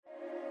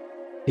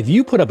If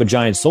you put up a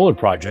giant solar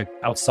project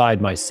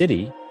outside my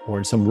city or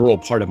in some rural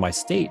part of my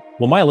state,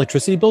 will my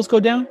electricity bills go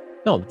down?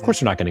 No, of course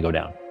they're not going to go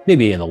down.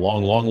 Maybe in the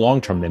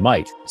long term they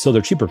might. So they're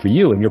cheaper for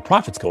you and your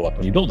profits go up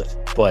when you build it.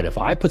 But if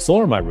I put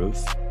solar on my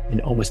roof, in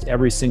almost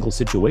every single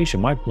situation,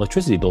 my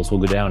electricity bills will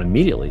go down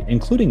immediately,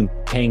 including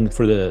paying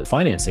for the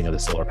financing of the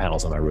solar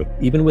panels on my roof.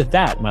 Even with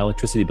that, my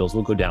electricity bills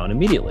will go down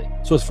immediately.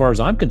 So as far as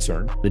I'm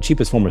concerned, the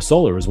cheapest form of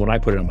solar is when I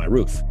put it on my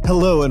roof.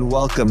 Hello and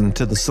welcome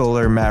to the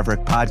Solar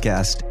Maverick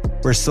podcast,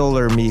 where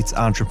solar meets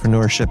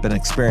entrepreneurship and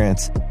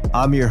experience.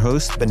 I'm your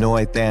host,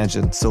 Benoit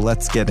Thanjan, so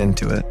let's get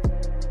into it.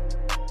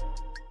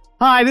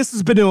 Hi, this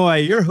is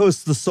Benoit, your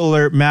host of the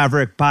Solar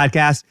Maverick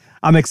podcast.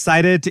 I'm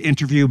excited to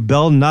interview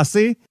Bill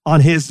Nussey on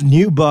his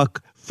new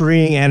book,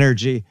 Freeing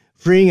Energy.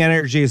 Freeing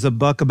Energy is a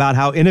book about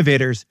how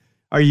innovators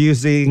are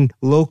using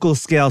local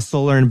scale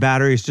solar and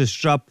batteries to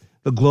disrupt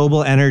the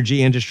global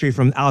energy industry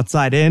from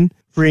outside in.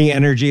 Freeing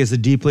Energy is a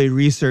deeply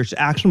researched,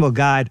 actionable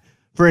guide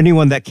for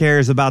anyone that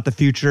cares about the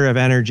future of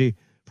energy,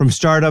 from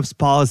startups,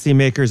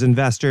 policymakers,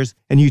 investors,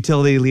 and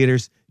utility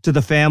leaders to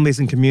the families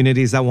and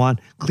communities that want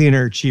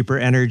cleaner, cheaper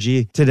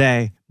energy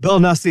today. Bill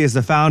Nussey is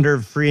the founder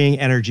of Freeing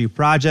Energy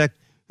Project,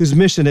 whose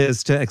mission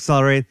is to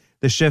accelerate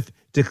the shift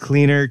to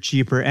cleaner,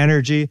 cheaper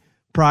energy.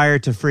 Prior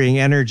to Freeing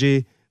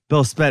Energy,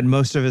 Bill spent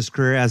most of his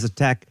career as a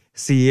tech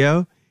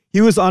CEO.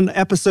 He was on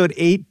episode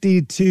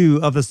 82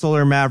 of the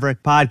Solar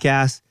Maverick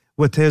podcast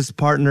with his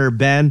partner,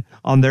 Ben,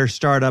 on their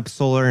startup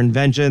Solar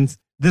Inventions.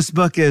 This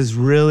book is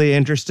really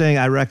interesting.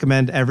 I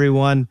recommend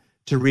everyone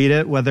to read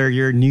it, whether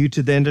you're new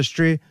to the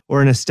industry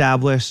or an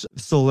established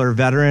solar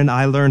veteran.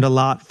 I learned a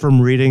lot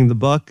from reading the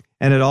book,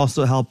 and it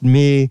also helped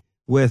me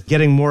with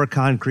getting more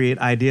concrete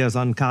ideas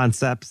on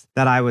concepts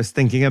that I was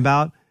thinking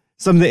about.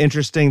 Some of the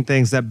interesting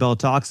things that Bill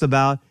talks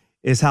about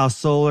is how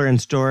solar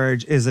and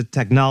storage is a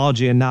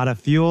technology and not a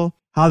fuel,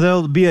 how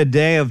there'll be a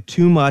day of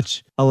too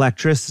much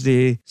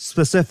electricity,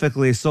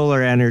 specifically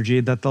solar energy,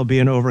 that there'll be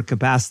an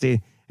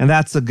overcapacity, and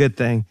that's a good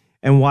thing,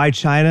 and why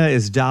China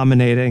is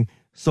dominating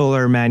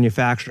solar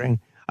manufacturing.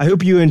 I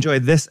hope you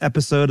enjoyed this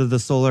episode of the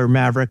Solar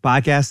Maverick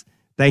podcast.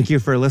 Thank you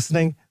for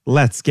listening.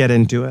 Let's get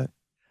into it.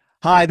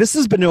 Hi, this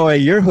is Benoit,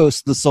 your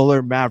host of the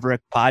Solar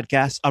Maverick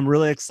podcast. I'm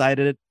really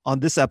excited on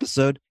this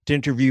episode to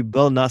interview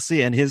Bill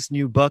Nussey and his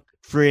new book,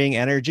 Freeing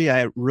Energy.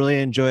 I really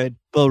enjoyed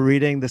Bill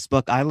reading this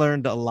book. I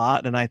learned a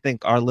lot, and I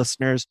think our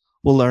listeners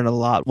will learn a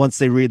lot once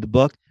they read the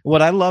book.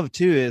 What I love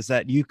too is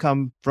that you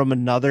come from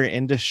another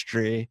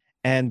industry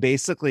and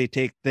basically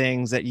take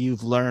things that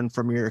you've learned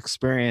from your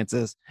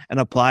experiences and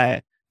apply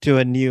it to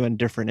a new and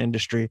different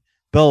industry.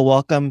 Bill,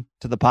 welcome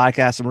to the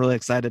podcast. I'm really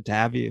excited to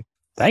have you.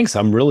 Thanks.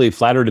 I'm really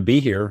flattered to be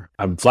here.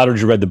 I'm flattered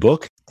you read the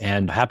book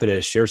and happy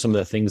to share some of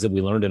the things that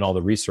we learned in all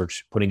the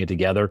research, putting it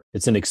together.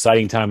 It's an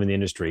exciting time in the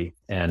industry,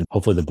 and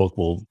hopefully the book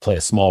will play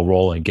a small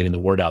role in getting the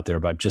word out there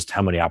about just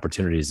how many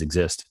opportunities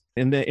exist.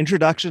 In the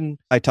introduction,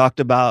 I talked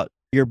about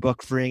your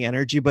book, Freeing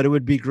Energy, but it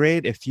would be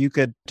great if you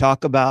could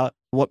talk about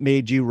what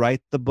made you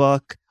write the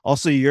book,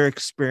 also your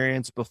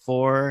experience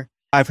before.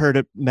 I've heard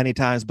it many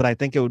times, but I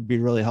think it would be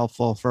really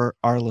helpful for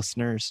our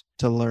listeners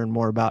to learn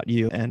more about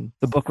you and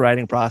the book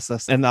writing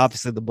process and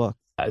obviously the book.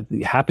 I'd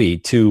be happy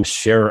to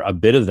share a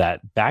bit of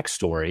that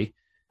backstory.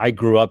 I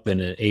grew up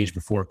in an age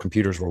before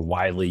computers were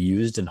widely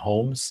used in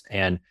homes,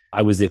 and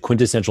I was the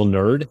quintessential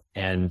nerd.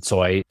 And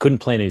so I couldn't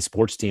play in any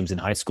sports teams in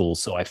high school.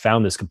 So I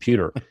found this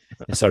computer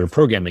and started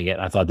programming it.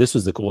 And I thought this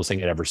was the coolest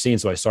thing I'd ever seen.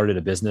 So I started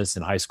a business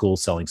in high school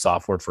selling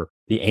software for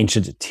the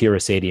ancient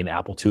TRS-80 and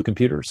Apple II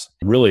computers.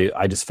 Really,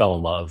 I just fell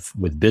in love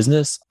with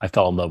business. I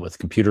fell in love with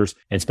computers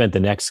and spent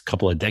the next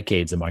couple of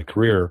decades of my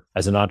career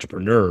as an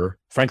entrepreneur,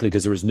 frankly,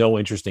 because there was no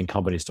interesting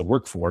companies to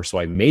work for. So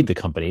I made the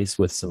companies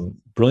with some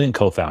brilliant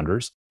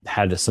co-founders,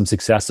 had some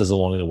successes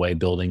along the way,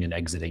 building and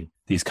exiting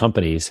these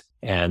companies.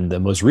 And the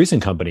most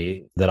recent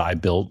company that I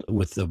built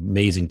with the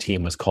amazing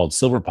team was called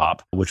Silverpop,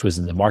 which was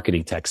in the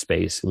marketing tech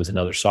space. It was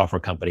another software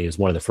company. It was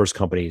one of the first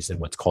companies in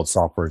what's called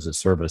software as a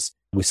service.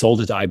 We sold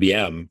it to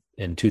IBM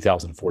in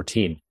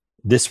 2014.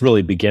 This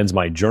really begins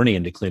my journey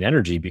into clean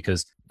energy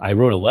because I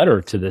wrote a letter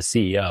to the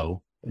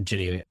CEO,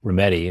 Ginny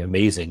Rometty,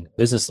 amazing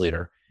business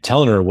leader,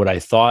 telling her what I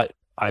thought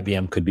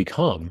IBM could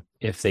become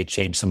if they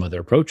changed some of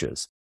their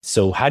approaches.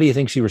 So how do you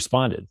think she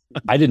responded?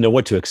 I didn't know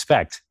what to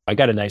expect. I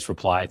got a nice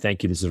reply.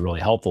 Thank you. This is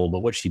really helpful. But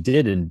what she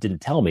did and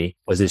didn't tell me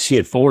was that she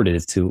had forwarded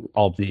it to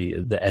all the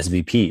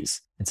SVPs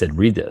and said,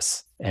 read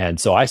this. And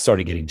so I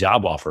started getting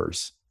job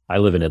offers. I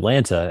live in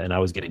Atlanta and I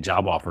was getting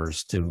job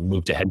offers to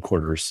move to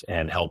headquarters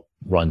and help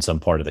run some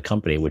part of the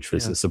company, which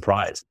was a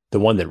surprise. The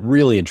one that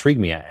really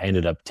intrigued me, I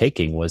ended up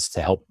taking was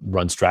to help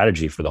run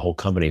strategy for the whole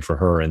company for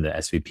her and the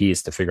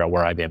SVPs to figure out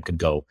where IBM could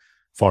go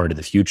far into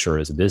the future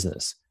as a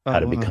business, how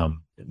to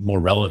become more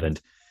relevant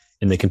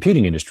in the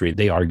computing industry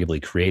they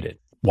arguably created.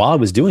 While I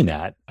was doing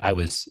that, I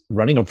was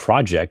running a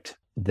project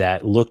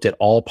that looked at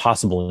all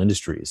possible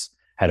industries,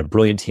 had a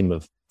brilliant team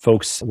of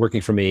folks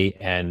working for me.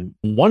 And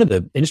one of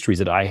the industries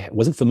that I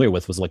wasn't familiar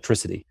with was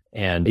electricity.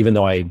 And even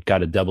though I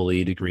got a double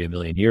E degree a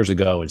million years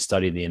ago and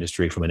studied the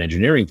industry from an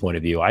engineering point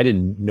of view, I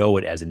didn't know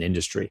it as an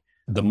industry.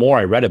 the more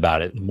I read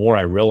about it, the more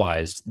I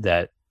realized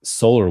that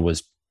solar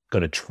was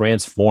going to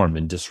transform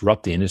and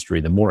disrupt the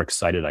industry, the more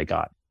excited I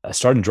got. I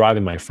started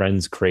driving my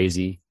friends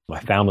crazy, my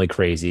family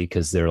crazy,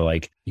 because they're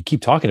like, you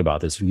keep talking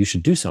about this, you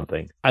should do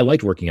something. I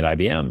liked working at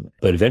IBM,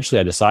 but eventually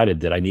I decided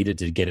that I needed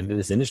to get into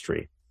this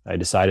industry. I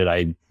decided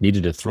I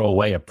needed to throw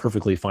away a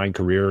perfectly fine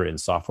career in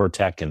software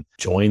tech and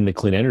join the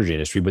clean energy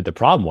industry. But the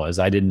problem was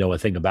I didn't know a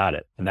thing about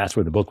it. And that's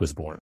where the book was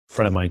born. A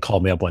friend of mine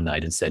called me up one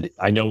night and said,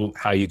 I know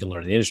how you can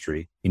learn the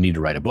industry. You need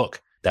to write a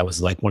book. That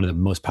was like one of the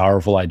most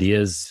powerful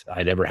ideas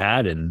I'd ever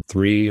had. And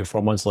 3 or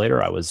 4 months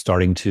later, I was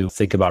starting to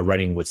think about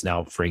writing what's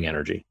now Freeing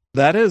Energy.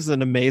 That is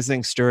an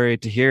amazing story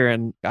to hear.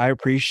 And I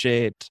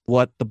appreciate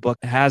what the book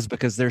has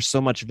because there's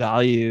so much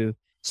value,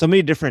 so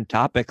many different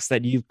topics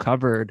that you've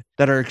covered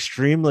that are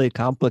extremely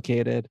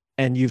complicated.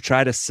 And you've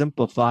tried to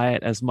simplify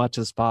it as much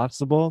as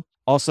possible.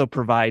 Also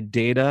provide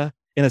data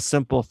in a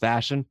simple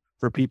fashion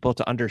for people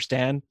to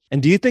understand.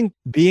 And do you think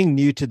being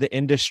new to the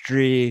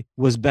industry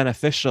was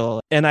beneficial?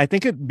 And I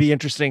think it'd be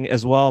interesting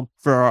as well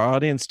for our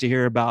audience to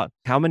hear about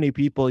how many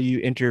people you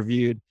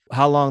interviewed,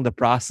 how long the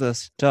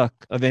process took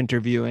of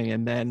interviewing,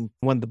 and then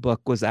when the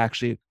book was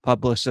actually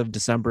published of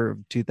December of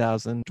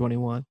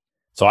 2021.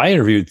 So I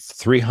interviewed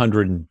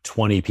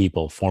 320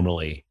 people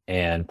formally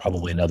and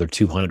probably another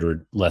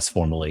 200 less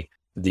formally.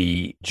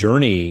 The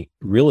journey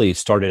really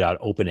started out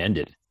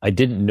open-ended. I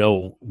didn't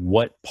know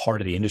what part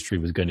of the industry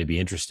was going to be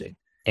interesting.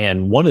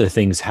 And one of the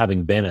things,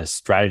 having been a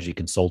strategy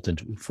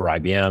consultant for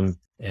IBM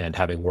and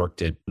having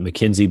worked at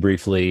McKinsey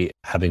briefly,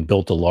 having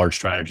built a large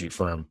strategy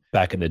firm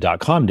back in the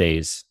dot-com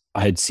days,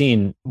 I had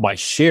seen my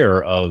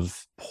share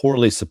of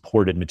poorly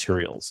supported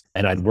materials.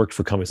 And I'd worked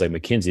for companies like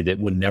McKinsey that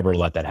would never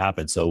let that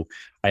happen. So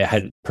I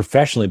had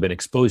professionally been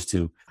exposed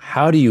to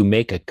how do you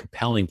make a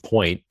compelling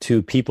point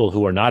to people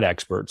who are not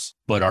experts,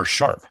 but are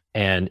sharp.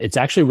 And it's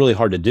actually really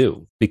hard to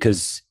do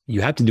because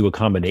you have to do a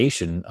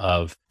combination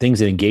of things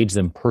that engage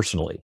them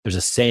personally. There's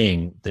a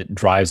saying that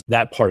drives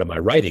that part of my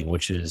writing,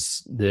 which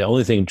is the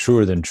only thing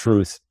truer than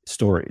truth,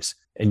 stories.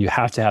 And you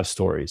have to have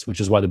stories, which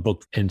is why the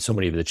book and so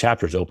many of the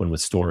chapters open with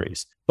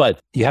stories. But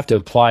you have to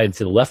apply it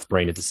to the left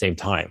brain at the same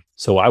time.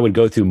 So I would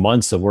go through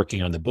months of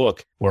working on the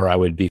book where I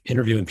would be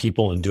interviewing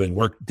people and doing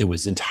work that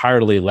was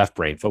entirely left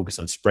brain, focused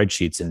on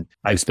spreadsheets. And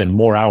I spend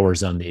more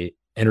hours on the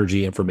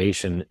Energy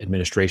Information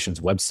Administration's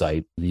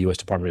website, the U.S.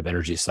 Department of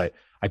Energy site.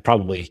 I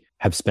probably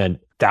have spent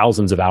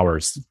thousands of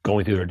hours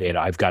going through their data.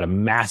 I've got a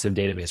massive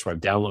database where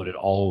I've downloaded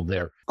all of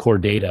their core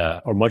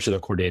data or much of their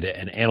core data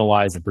and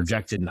analyzed and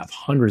projected and have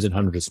hundreds and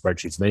hundreds of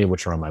spreadsheets, many of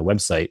which are on my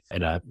website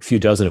and a few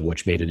dozen of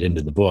which made it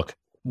into the book.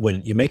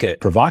 When you make a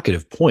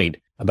provocative point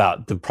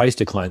about the price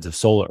declines of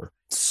solar,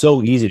 it's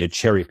so easy to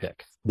cherry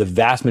pick. The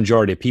vast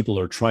majority of people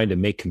who are trying to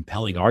make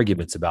compelling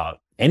arguments about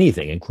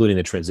anything, including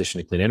the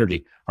transition to clean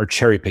energy, are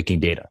cherry picking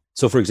data.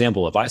 So for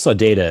example, if I saw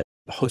data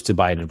hosted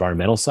by an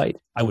environmental site,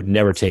 I would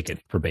never take it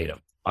verbatim.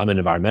 I'm an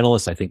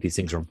environmentalist. I think these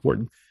things are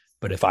important.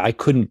 But if I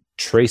couldn't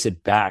trace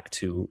it back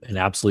to an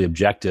absolutely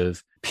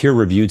objective,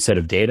 peer-reviewed set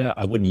of data,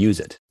 I wouldn't use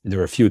it.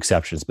 There are a few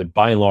exceptions, but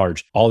by and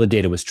large, all the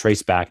data was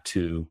traced back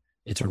to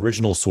its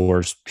original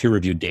source,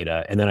 peer-reviewed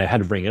data. And then I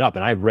had to bring it up.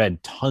 And I've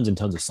read tons and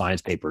tons of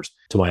science papers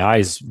till my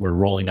eyes were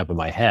rolling up in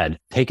my head,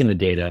 taking the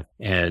data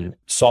and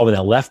solving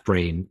that left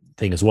brain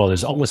thing as well.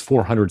 There's almost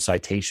 400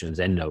 citations,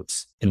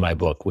 endnotes in my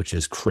book, which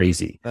is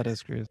crazy. That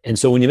is crazy. And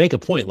so when you make a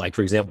point, like,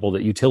 for example,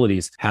 that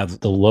utilities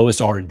have the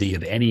lowest R&D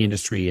of any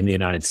industry in the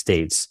United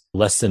States,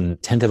 less than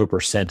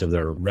 0.1% of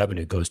their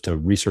revenue goes to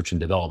research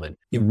and development,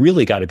 you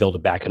really got to be able to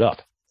back it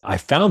up. I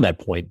found that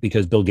point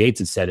because Bill Gates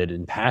had said it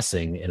in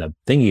passing in a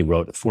thing he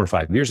wrote 4 or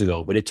 5 years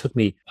ago, but it took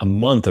me a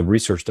month of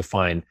research to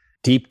find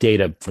deep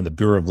data from the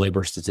Bureau of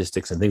Labor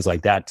Statistics and things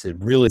like that to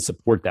really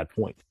support that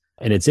point.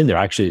 And it's in there.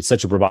 Actually, it's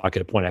such a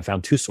provocative point. I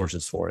found 2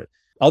 sources for it.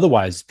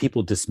 Otherwise,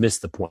 people dismiss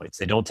the points.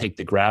 They don't take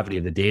the gravity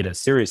of the data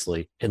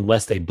seriously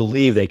unless they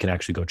believe they can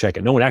actually go check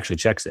it. No one actually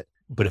checks it.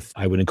 But if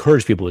I would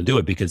encourage people to do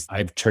it because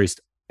I've traced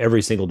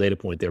every single data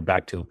point there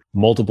back to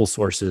multiple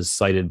sources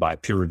cited by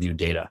peer-reviewed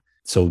data.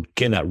 So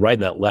getting that right in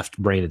that left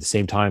brain at the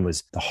same time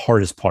was the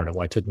hardest part of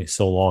why it took me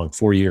so long,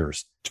 4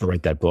 years, to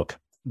write that book.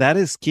 That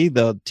is key,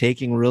 though,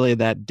 taking really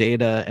that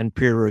data and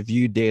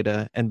peer-reviewed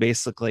data and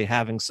basically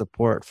having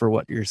support for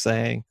what you're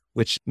saying,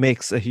 which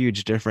makes a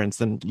huge difference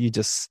than you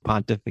just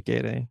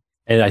pontificating.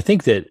 And I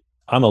think that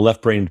I'm a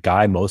left-brained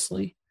guy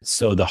mostly.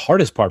 So the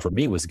hardest part for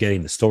me was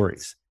getting the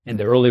stories. In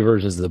the early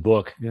versions of the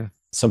book,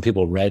 some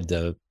people read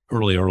the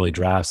early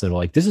drafts and were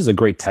like, this is a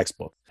great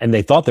textbook. And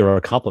they thought they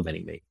were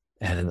complimenting me.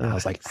 And I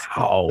was like,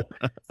 how?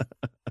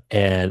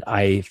 And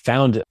I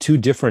found 2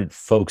 different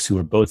folks who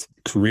were both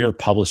career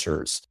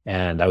publishers.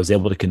 And I was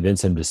able to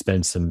convince them to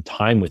spend some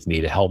time with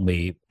me to help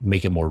me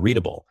make it more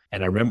readable.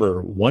 And I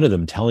remember one of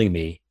them telling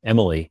me,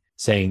 Emily,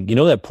 saying, you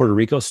know, that Puerto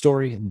Rico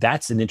story,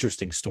 that's an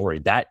interesting story.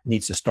 That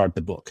needs to start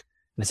the book.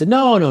 I said,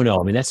 no, no, no.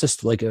 I mean, that's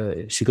just like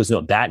she goes,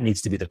 no, that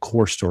needs to be the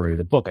core story of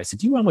the book. I said,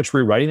 do you know how much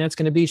rewriting that's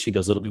going to be? She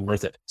goes, it'll be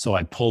worth it. So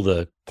I pulled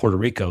the Puerto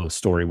Rico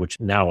story, which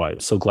now I'm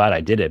so glad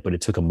I did it, but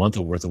it took a month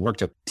worth of work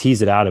to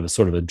tease it out of a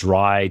sort of a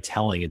dry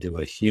telling into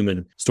a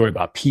human story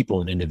about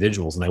people and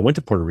individuals. And I went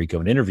to Puerto Rico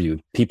and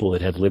interviewed people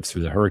that had lived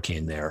through the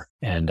hurricane there.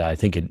 And I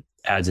think it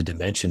adds a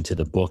dimension to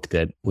the book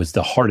that was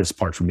the hardest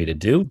part for me to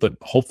do, but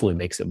hopefully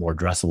makes it more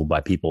addressable by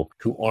people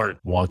who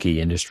aren't wonky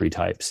industry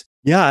types.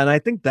 Yeah. And I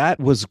think that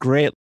was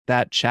great,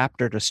 that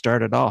chapter to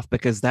start it off,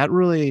 because that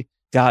really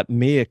got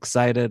me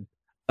excited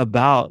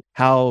about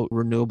how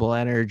renewable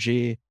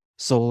energy,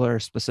 solar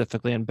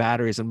specifically, and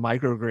batteries and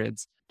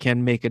microgrids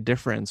can make a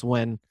difference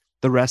when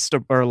the rest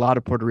of, or a lot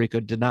of Puerto Rico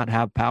did not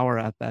have power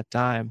at that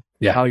time.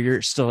 Yeah. How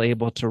you're still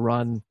able to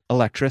run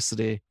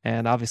electricity.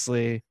 And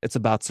obviously it's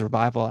about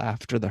survival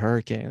after the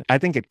hurricane. I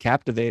think it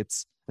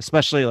captivates,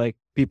 especially like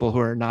people who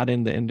are not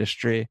in the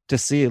industry, to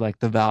see like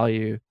the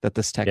value that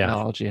this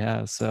technology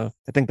has. So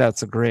I think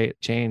that's a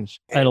great change.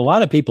 And a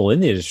lot of people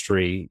in the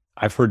industry,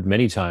 I've heard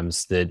many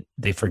times that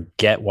they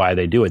forget why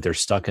they do it. They're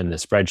stuck in the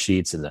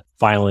spreadsheets and the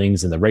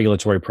filings and the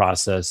regulatory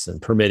process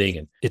and permitting.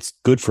 And it's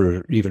good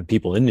for even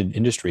people in the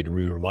industry to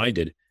be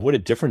reminded what a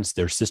difference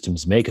their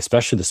systems make,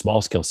 especially the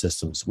small scale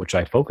systems, which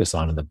I focus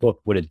on in the book,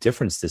 what a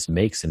difference this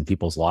makes in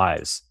people's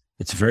lives.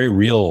 It's very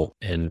real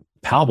and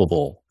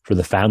palpable for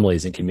the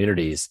families and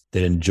communities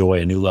that enjoy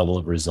a new level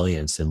of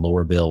resilience and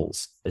lower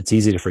bills. It's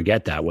easy to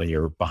forget that when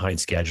you're behind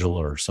schedule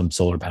or some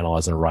solar panel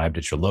hasn't arrived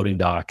at your loading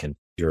dock and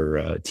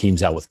your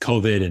team's out with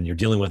COVID and you're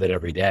dealing with it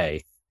every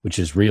day, which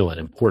is real and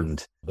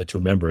important. But to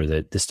remember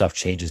that this stuff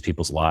changes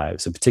people's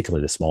lives, and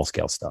particularly the small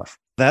scale stuff.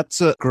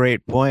 That's a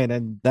great point.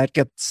 And that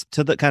gets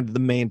to the kind of the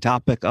main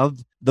topic of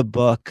the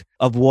book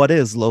of what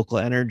is local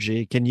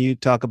energy. Can you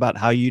talk about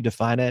how you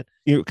define it?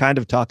 You were kind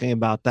of talking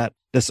about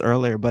this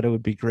earlier, but it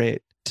would be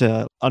great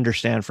to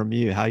understand from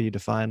you how you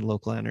define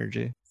local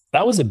energy.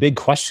 That was a big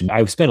question.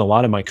 I've spent a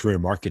lot of my career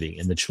in marketing,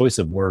 and the choice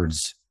of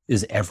words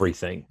is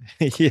everything.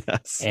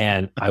 Yes.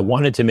 And I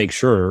wanted to make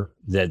sure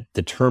that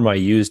the term I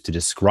used to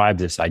describe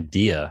this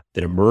idea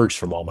that emerged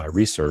from all my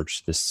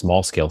research, this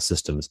small scale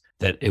systems,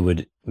 that it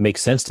would make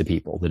sense to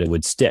people, that it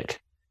would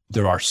stick.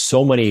 There are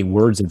so many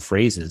words and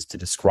phrases to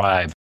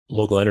describe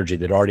local energy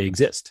that already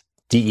exist.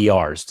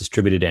 DERs,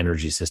 distributed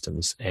energy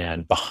systems,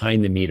 and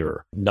behind the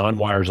meter,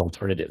 non-wires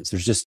alternatives.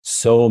 There's just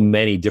so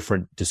many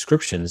different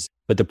descriptions.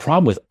 But the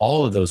problem with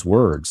all of those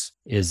words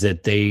is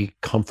that they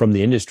come from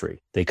the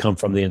industry. They come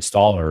from the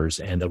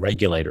installers and the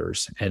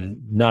regulators.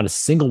 And not a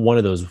single one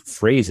of those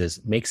phrases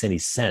makes any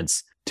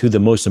sense to the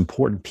most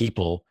important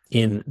people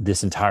in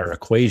this entire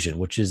equation,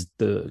 which is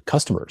the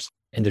customers.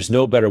 And there's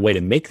no better way to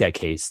make that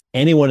case.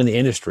 Anyone in the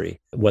industry,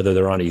 whether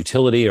they're on a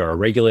utility or a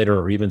regulator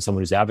or even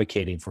someone who's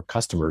advocating for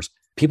customers,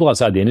 people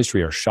outside the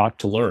industry are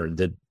shocked to learn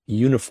that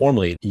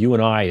uniformly, you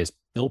and I as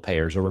bill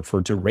payers are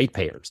referred to rate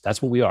payers.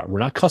 That's what we are. We're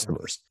not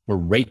customers. We're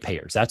rate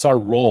payers. That's our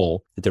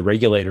role that the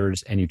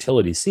regulators and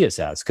utilities see us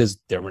as, because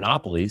they're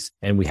monopolies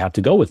and we have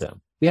to go with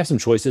them. We have some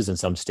choices in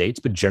some states,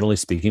 but generally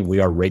speaking, we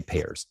are rate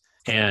payers.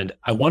 And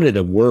I wanted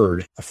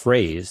a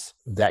phrase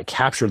that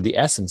captured the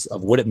essence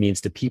of what it means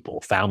to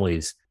people,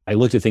 families. I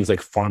looked at things like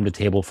farm to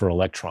table for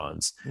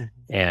electrons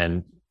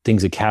and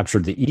things that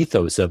captured the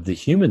ethos of the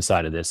human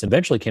side of this.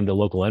 Eventually came to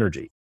local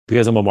energy.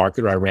 Because I'm a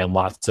marketer, I ran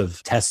lots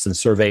of tests and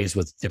surveys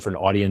with different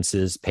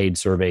audiences, paid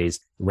surveys,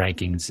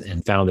 rankings,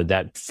 and found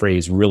that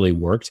phrase really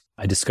worked.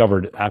 I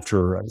discovered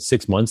after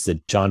 6 months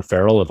that John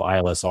Farrell of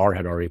ILSR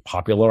had already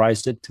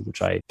popularized it, to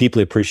which I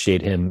deeply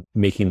appreciate him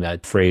making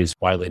that phrase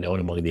widely known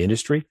among the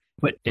industry.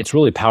 But it's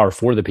really power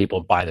for the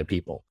people, by the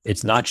people.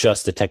 It's not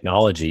just the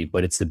technology,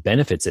 but it's the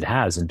benefits it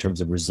has in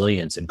terms of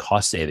resilience and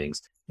cost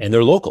savings. And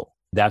they're local.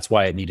 That's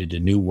why it needed a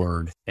new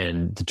word.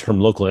 And the term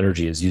local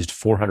energy is used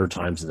 400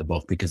 times in the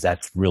book, because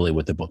that's really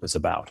what the book is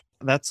about.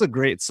 That's a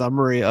great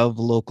summary of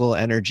local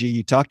energy.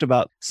 You talked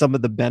about some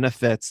of the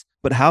benefits,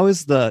 but how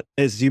is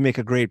as you make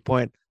a great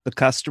point, the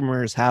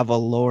customers have a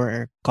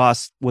lower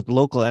cost with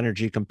local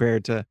energy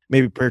compared to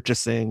maybe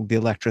purchasing the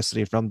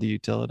electricity from the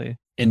utility?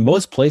 In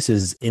most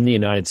places in the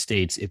United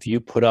States, if you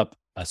put up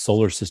a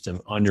solar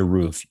system on your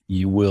roof,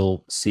 you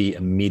will see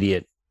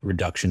immediate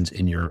reductions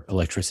in your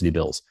electricity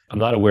bills. I'm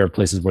not aware of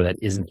places where that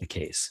isn't the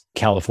case.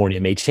 California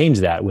may change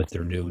that with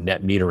their new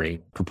net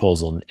metering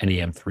proposal,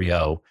 NEM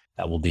 3.0,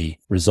 that will be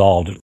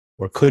resolved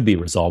or could be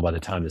resolved by the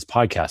time this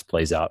podcast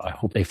plays out. I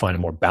hope they find a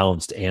more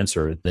balanced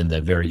answer than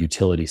the very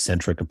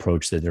utility-centric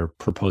approach that they're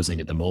proposing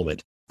at the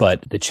moment.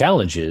 But the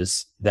challenge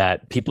is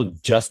that people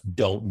just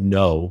don't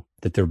know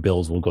that their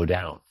bills will go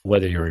down.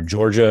 Whether you're in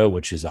Georgia,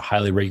 which is a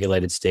highly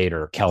regulated state,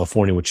 or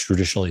California, which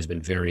traditionally has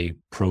been very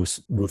pro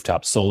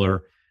rooftop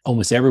solar,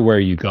 almost everywhere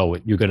you go,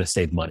 you're going to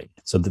save money.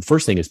 So the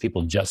first thing is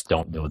people just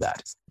don't know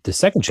that. The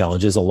second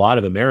challenge is a lot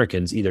of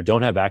Americans either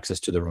don't have access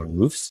to their own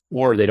roofs,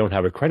 or they don't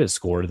have a credit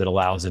score that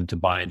allows them to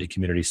buy into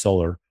community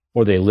solar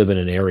or they live in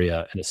an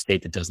area in a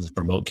state that doesn't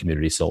promote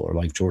community solar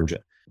like Georgia.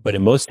 But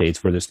in most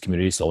states where there's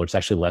community solar, it's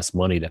actually less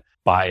money to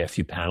buy a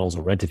few panels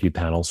or rent a few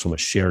panels from a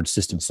shared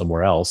system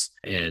somewhere else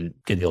and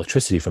get the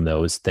electricity from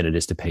those than it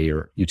is to pay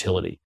your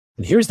utility.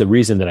 And here's the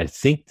reason that I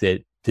think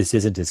that this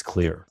isn't as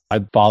clear.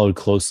 I've followed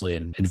closely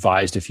and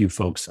advised a few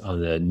folks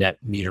on the net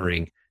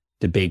metering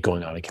debate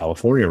going on in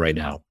California right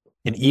now.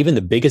 And even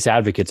the biggest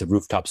advocates of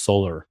rooftop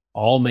solar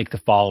all make the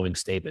following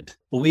statement.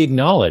 Well, we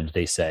acknowledge,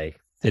 they say,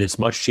 that it's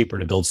much cheaper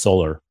to build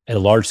solar at a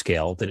large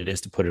scale than it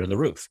is to put it on the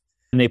roof.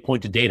 And they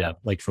point to data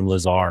like from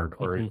Lazard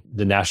or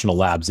the national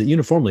labs that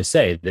uniformly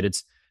say that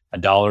it's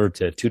 $1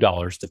 to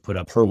 $2 to put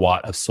up per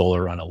watt of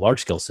solar on a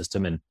large scale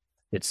system. And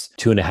it's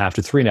 $2.50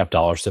 to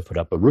 $3.50 to put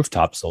up a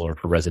rooftop solar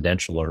for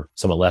residential or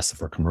somewhat less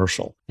for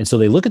commercial. And so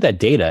they look at that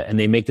data and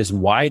they make this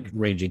wide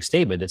ranging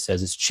statement that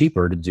says it's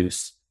cheaper to do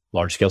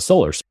large scale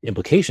solar.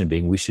 Implication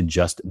being we should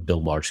just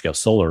build large scale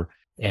solar,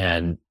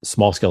 and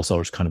small scale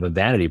solar is kind of a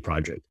vanity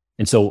project.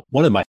 And so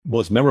one of my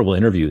most memorable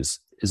interviews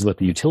is with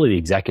the utility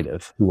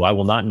executive, who I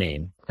will not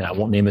name, and I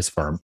won't name his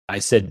firm. I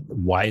said,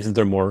 why isn't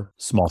there more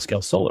small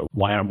scale solar?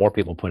 Why aren't more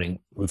people putting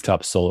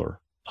rooftop solar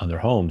on their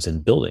homes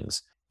and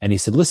buildings? And he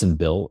said, listen,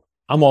 Bill,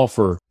 I'm all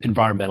for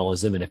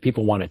environmentalism. And if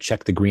people want to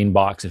check the green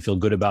box and feel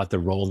good about their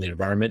role in the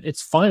environment,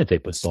 it's fine if they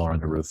put solar on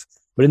the roof.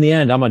 But in the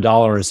end, I'm a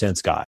dollar and a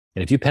cents guy.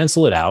 And if you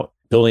pencil it out,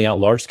 building out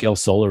large scale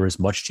solar is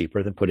much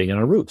cheaper than putting it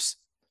on roofs.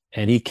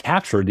 And he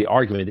captured the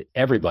argument that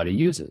everybody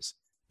uses.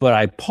 But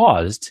I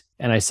paused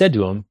and I said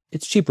to him,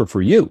 it's cheaper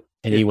for you.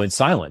 And he went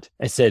silent.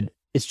 I said,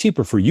 it's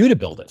cheaper for you to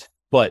build it.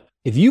 But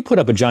if you put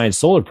up a giant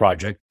solar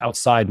project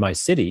outside my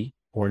city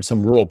or in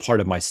some rural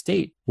part of my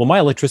state, will my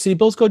electricity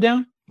bills go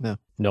down? No.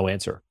 No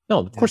answer. No,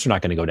 of course they're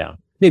not going to go down.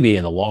 Maybe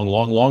in the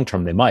long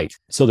term, they might.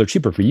 So they're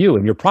cheaper for you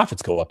and your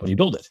profits go up when you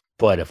build it.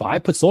 But if I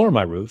put solar on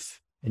my roof,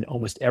 in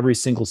almost every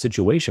single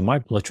situation, my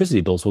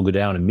electricity bills will go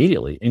down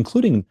immediately,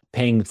 including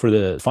paying for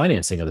the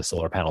financing of the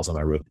solar panels on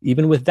my roof.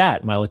 Even with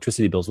that, my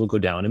electricity bills will go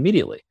down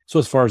immediately. So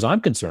as far as I'm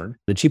concerned,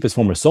 the cheapest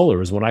form of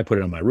solar is when I put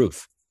it on my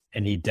roof.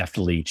 And he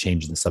definitely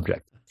changed the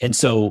subject. And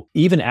so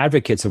even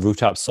advocates of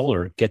rooftop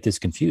solar get this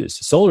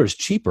confused. Solar is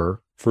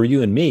cheaper for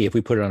you and me if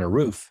we put it on a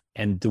roof.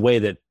 And the way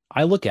that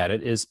I look at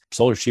it is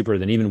solar is cheaper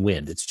than even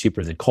wind. It's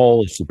cheaper than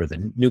coal. It's cheaper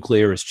than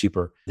nuclear. It's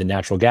cheaper than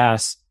natural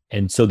gas.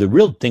 And so the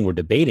real thing we're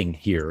debating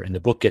here, and the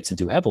book gets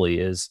into heavily,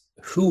 is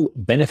who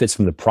benefits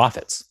from the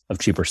profits of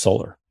cheaper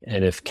solar.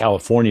 And if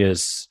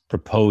California's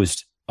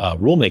proposed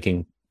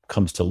rulemaking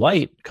comes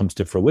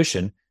to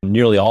fruition,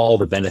 nearly all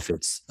the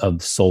benefits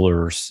of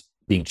solar's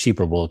being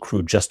cheaper will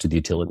accrue just to the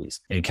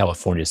utilities. And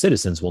California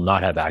citizens will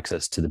not have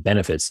access to the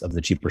benefits of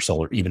the cheaper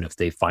solar, even if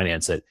they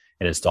finance it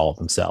and install it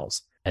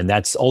themselves. And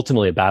that's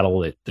ultimately a battle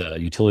that the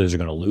utilities are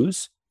going to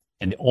lose.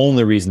 And the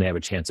only reason they have a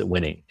chance at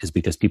winning is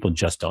because people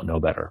just don't know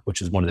better,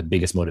 which is one of the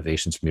biggest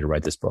motivations for me to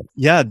write this book.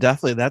 Yeah,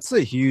 definitely. That's a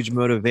huge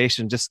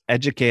motivation, just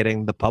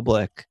educating the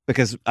public,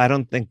 because I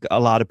don't think a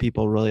lot of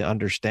people really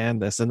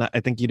understand this. And I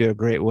think you do a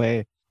great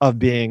way of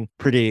being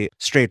pretty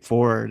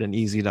straightforward and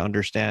easy to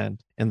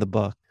understand in the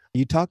book.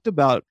 You talked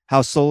about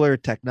how solar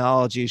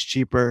technology is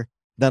cheaper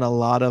than a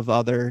lot of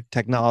other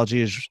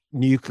technologies.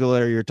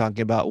 Nuclear, you're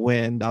talking about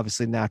wind,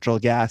 obviously natural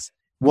gas.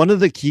 One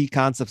of the key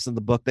concepts in the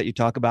book that you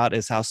talk about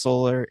is how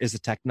solar is a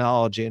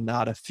technology and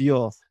not a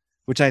fuel,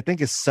 which I think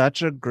is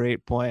such a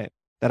great point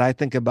that I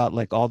think about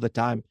like all the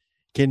time.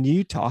 Can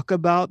you talk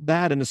about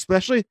that? And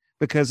especially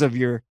because of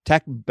your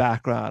tech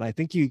background, I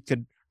think you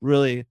could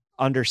really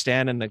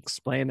understand and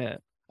explain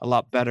it a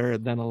lot better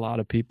than a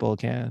lot of people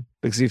can,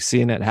 because you've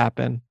seen it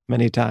happen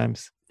many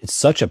times. It's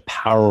such a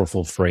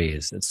powerful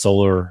phrase that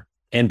solar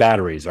and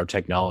batteries are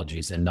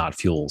technologies and not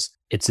fuels.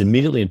 It's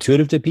immediately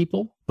intuitive to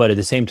people, but at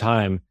the same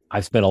time,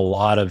 I've spent a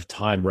lot of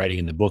time writing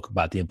in the book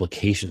about the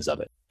implications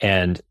of it.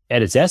 And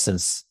at its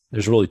essence,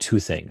 there's really two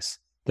things.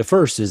 The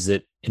first is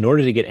that in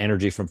order to get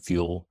energy from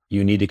fuel,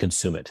 you need to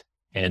consume it.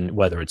 And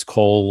whether it's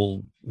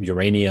coal,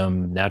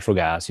 uranium, natural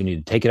gas, you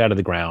need to take it out of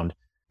the ground.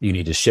 You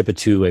need to ship it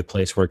to a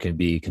place where it can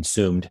be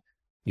consumed.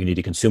 You need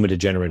to consume it to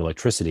generate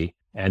electricity.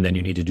 And then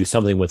you need to do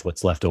something with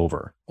what's left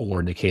over. Or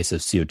in the case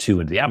of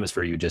CO2 into the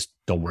atmosphere, you just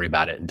don't worry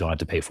about it and don't have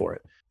to pay for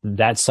it.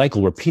 That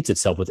cycle repeats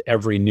itself with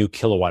every new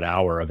kilowatt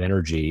hour of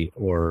energy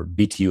or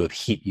BTU of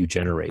heat you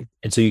generate.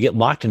 And so you get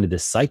locked into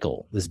this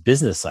cycle, this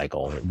business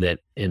cycle that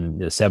in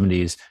the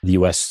 70s, the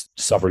US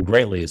suffered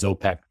greatly as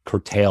OPEC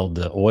curtailed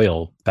the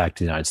oil back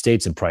to the United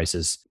States and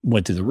prices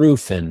went through the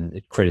roof and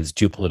it created this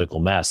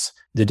geopolitical mess.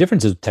 The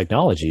difference of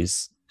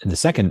technologies, and the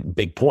second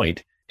big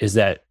point, is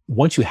that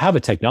once you have a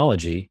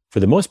technology, for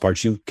the most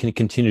part, you can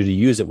continue to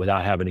use it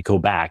without having to go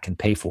back and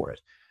pay for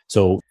it.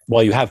 So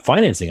while you have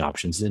financing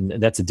options, and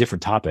that's a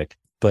different topic,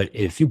 but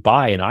if you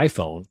buy an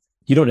iPhone,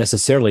 you don't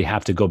necessarily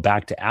have to go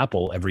back to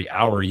Apple every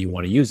hour you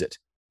want to use it.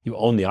 You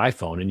own the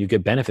iPhone and you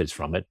get benefits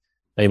from it.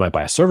 Now you might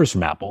buy a service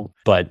from Apple,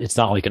 but it's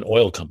not like an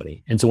oil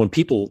company. And so when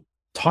people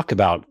talk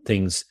about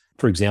things,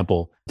 for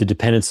example, the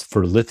dependence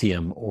for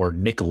lithium or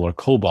nickel or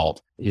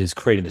cobalt is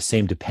creating the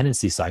same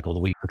dependency cycle that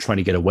we are trying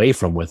to get away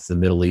from with the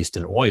Middle East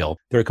and oil,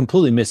 they're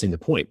completely missing the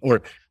point.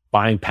 Or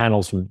buying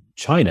panels from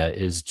China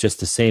is just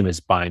the same as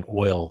buying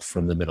oil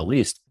from the Middle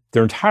East.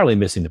 They're entirely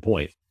missing the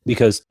point,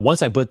 because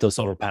once I put those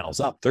solar panels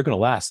up, they're going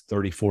to last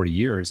 30, 40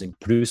 years and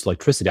produce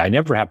electricity. I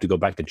never have to go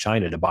back to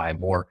China to buy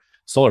more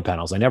solar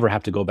panels. I never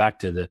have to go back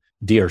to the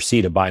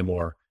DRC to buy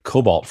more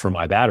cobalt for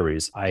my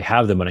batteries. I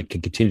have them and I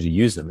can continue to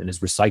use them. And as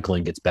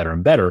recycling gets better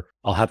and better,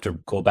 I'll have to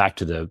go back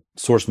to the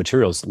source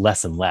materials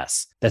less and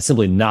less. That's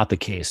simply not the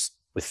case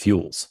with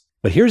fuels.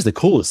 But here's the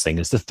coolest thing.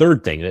 It's the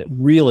third thing that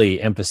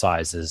really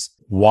emphasizes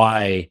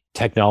why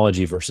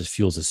technology versus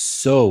fuels is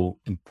so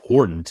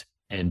important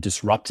and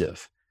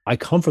disruptive. I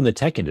come from the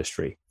tech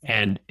industry.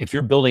 And if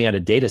you're building out a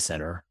data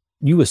center,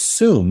 you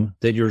assume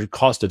that your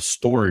cost of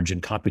storage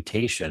and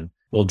computation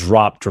will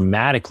drop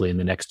dramatically in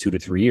the next 2 to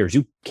 3 years.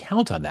 You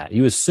count on that.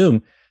 You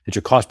assume that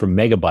your cost per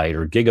megabyte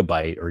or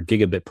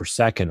gigabit per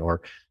second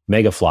or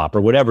megaflop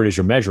or whatever it is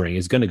you're measuring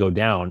is going to go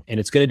down, and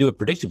it's going to do it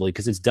predictably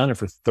because it's done it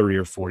for 30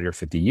 or 40 or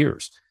 50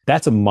 years.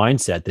 That's a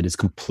mindset that is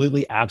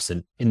completely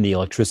absent in the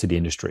electricity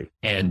industry.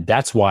 And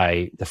that's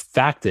why the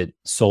fact that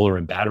solar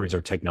and batteries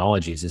are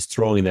technologies is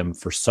throwing them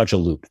for such a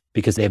loop,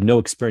 because they have no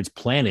experience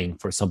planning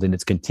for something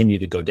that's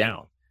continued to go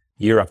down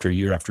year after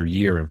year after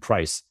year in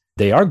price.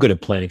 They are good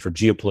at planning for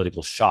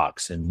geopolitical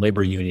shocks and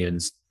labor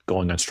unions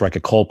going on strike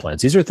at coal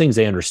plants. These are things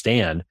they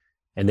understand,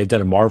 and they've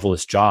done a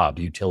marvelous job,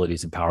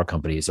 utilities and power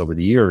companies over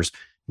the years,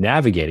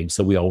 navigating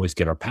so we always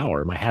get our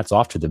power. My hat's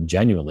off to them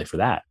genuinely for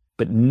that.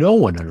 But no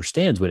one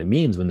understands what it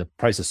means when the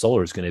price of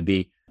solar is going to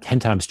be 10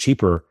 times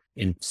cheaper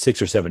in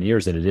 6 or 7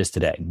 years than it is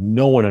today.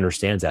 No one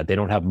understands that. They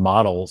don't have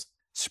models,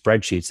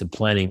 spreadsheets, and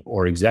planning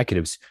or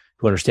executives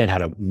who understand how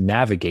to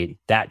navigate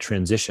that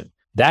transition.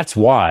 That's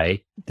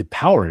why the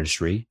power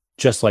industry,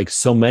 just like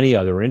so many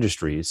other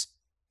industries,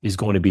 is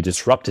going to be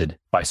disrupted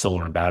by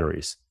solar and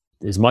batteries.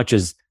 As much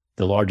as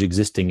the large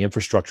existing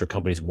infrastructure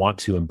companies want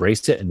to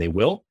embrace it, and they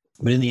will,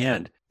 but in the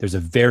end, there's a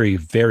very,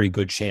 very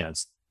good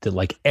chance that,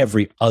 like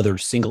every other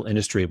single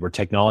industry where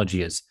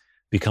technology has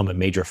become a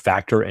major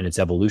factor in its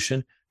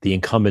evolution, the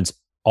incumbents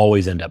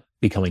always end up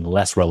becoming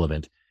less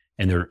relevant,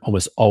 and they're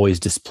almost always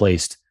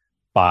displaced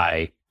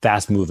by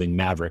fast-moving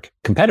maverick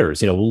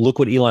competitors. Look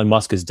what Elon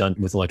Musk has done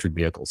with electric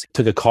vehicles. He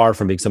took a car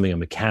from being something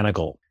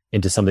mechanical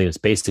into something that's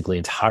basically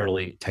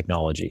entirely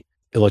technology.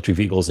 Electric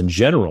vehicles in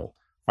general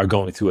are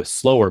going through a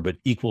slower but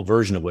equal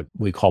version of what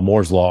we call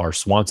Moore's Law or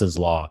Swanson's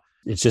Law.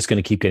 It's just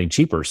going to keep getting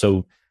cheaper.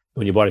 So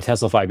when you bought a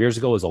Tesla 5 years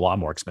ago, it was a lot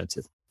more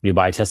expensive. When you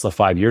buy a Tesla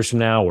 5 years from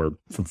now, or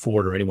from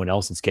Ford or anyone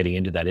else that's getting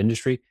into that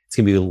industry, it's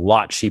going to be a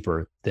lot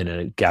cheaper than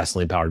a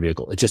gasoline-powered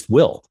vehicle. It just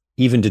will.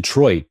 Even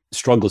Detroit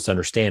struggles to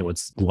understand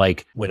what's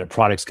like when a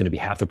product's going to be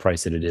half the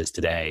price that it is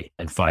today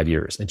in 5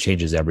 years, and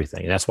changes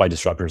everything. And that's why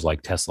disruptors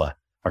like Tesla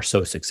are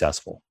so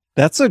successful.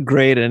 That's a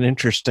great and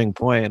interesting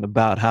point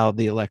about how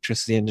the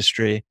electricity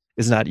industry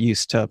is not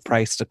used to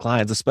price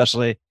declines,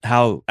 especially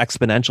how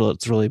exponential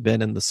it's really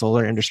been in the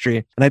solar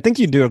industry. And I think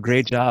you do a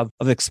great job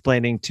of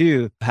explaining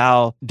too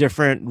how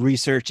different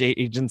research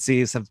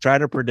agencies have tried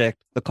to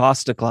predict the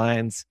cost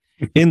declines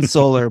in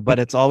solar, but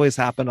it's always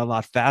happened a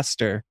lot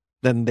faster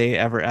than they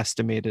ever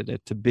estimated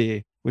it to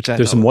be, which I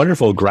There's some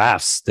wonderful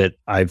graphs that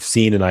I've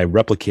seen and I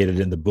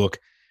replicated in the book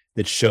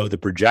that show the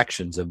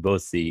projections of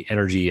both the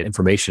Energy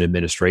Information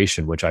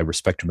Administration, which I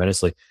respect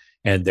tremendously,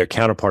 and their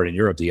counterpart in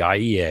Europe, the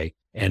IEA.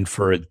 And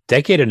for a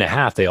decade and a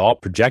half, they all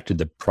projected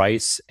the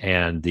price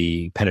and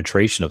the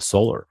penetration of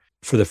solar.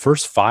 For the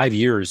first 5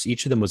 years,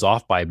 each of them was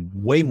off by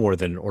way more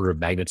than an order of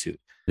magnitude.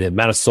 The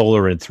amount of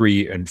solar in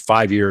 3 and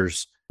 5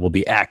 years will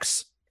be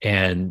X,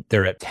 and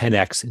they're at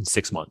 10X in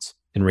 6 months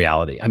in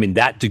reality. I mean,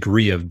 that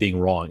degree of being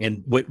wrong.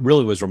 And what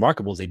really was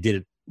remarkable is they did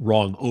it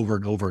wrong over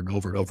and over and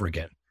over and over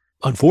again.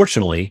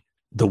 Unfortunately,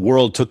 the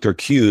world took their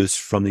cues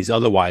from these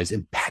otherwise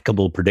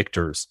impeccable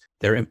predictors.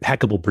 They're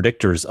impeccable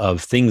predictors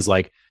of things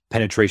like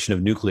penetration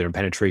of nuclear and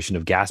penetration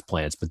of gas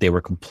plants, but they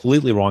were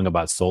completely wrong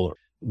about solar,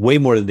 way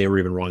more than they were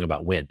even wrong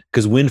about wind,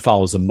 because wind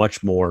follows a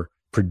much more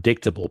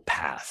predictable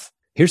path.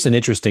 Here's an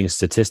interesting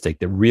statistic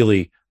that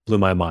really blew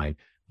my mind.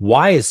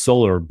 Why is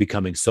solar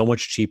becoming so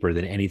much cheaper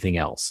than anything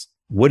else?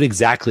 What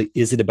exactly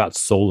is it about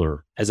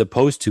solar as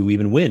opposed to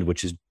even wind,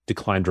 which has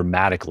declined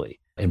dramatically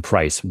in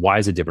price? Why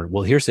is it different?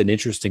 Well, here's an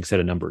interesting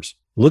set of numbers.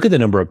 Look at the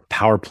number of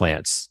power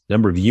plants,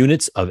 number of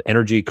units of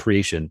energy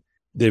creation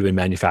that have been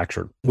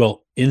manufactured.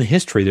 Well, in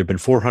history, there have been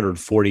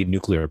 440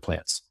 nuclear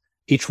plants.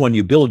 Each one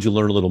you build, you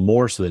learn a little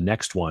more. So the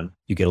next one,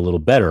 you get a little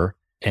better.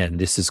 And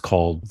this is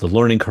called the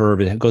learning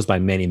curve. It goes by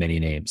many, many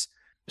names.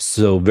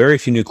 So very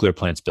few nuclear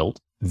plants built,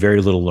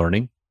 very little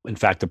learning. In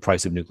fact, the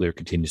price of nuclear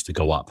continues to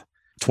go up.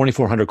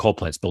 2,400 coal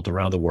plants built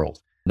around the world.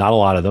 Not a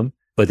lot of them,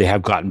 but they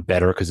have gotten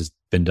better because it's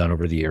been done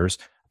over the years.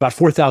 About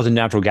 4,000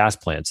 natural gas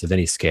plants of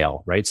any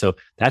scale, right? So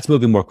that's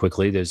moving more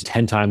quickly. There's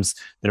 10 times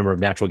the number of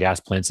natural gas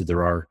plants that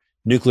there are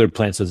nuclear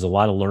plants. So there's a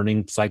lot of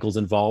learning cycles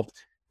involved.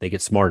 They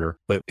get smarter.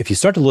 But if you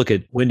start to look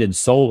at wind and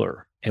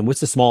solar, and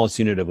what's the smallest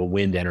unit of a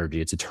wind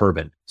energy? It's a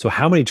turbine. So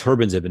how many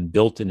turbines have been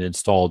built and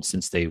installed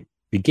since they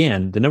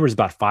began? The number is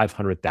about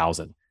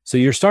 500,000. So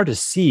you're starting to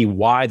see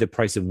why the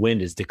price of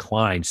wind has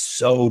declined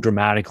so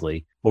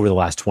dramatically over the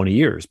last 20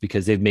 years,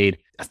 because they've made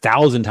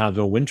 1,000 times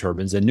more wind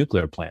turbines than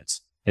nuclear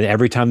plants. And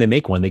every time they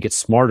make one, they get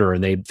smarter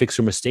and they fix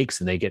their mistakes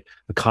and they get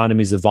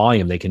economies of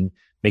volume. They can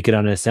make it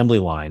on an assembly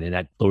line, and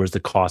that lowers the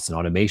cost and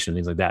automation and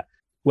things like that.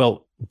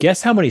 Well,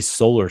 guess how many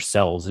solar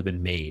cells have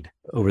been made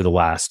over the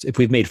last, if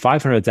we've made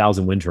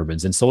 500,000 wind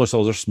turbines, and solar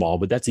cells are small,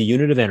 but that's a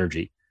unit of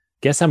energy.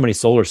 Guess how many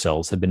solar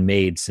cells have been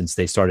made since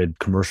they started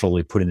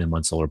commercially putting them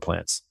on solar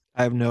plants?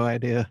 I have no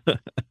idea.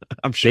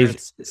 I'm sure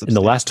it's in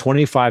the last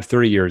 25,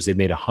 30 years, they've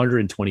made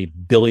 120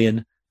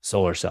 billion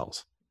solar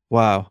cells.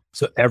 Wow.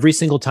 So every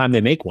single time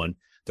they make one,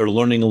 they're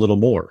learning a little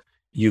more.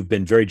 You've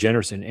been very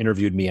generous and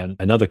interviewed me on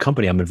another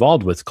company I'm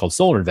involved with called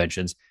Solar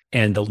Inventions.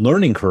 And the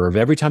learning curve,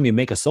 every time you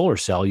make a solar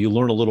cell, you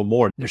learn a little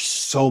more. There's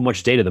so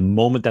much data. The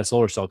moment that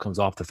solar cell comes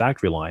off the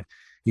factory line,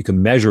 you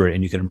can measure it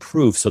and you can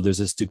improve. So there's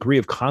this degree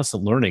of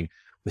constant learning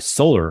with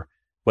solar,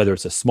 whether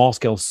it's a small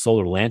scale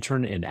solar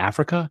lantern in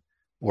Africa,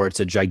 or it's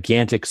a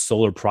gigantic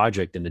solar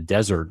project in the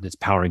desert that's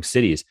powering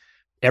cities.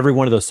 Every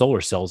one of those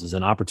solar cells is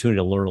an opportunity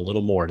to learn a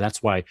little more.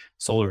 That's why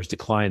solar has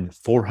declined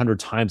 400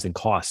 times in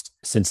cost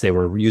since they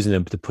were using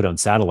them to put on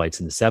satellites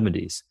in the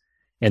 70s.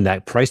 And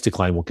that price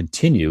decline will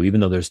continue,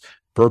 even though there's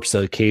burps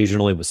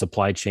occasionally with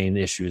supply chain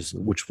issues,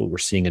 which we're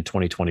seeing in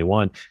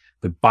 2021.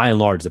 But by and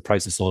large, the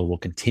price of solar will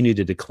continue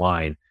to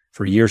decline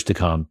for years to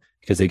come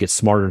because they get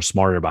smarter and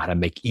smarter about how to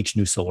make each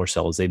new solar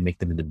cell as they make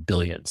them into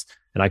billions.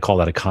 And I call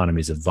that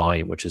economies of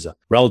volume, which is a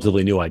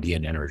relatively new idea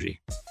in energy.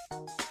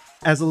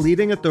 As a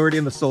leading authority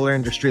in the solar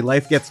industry,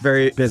 life gets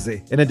very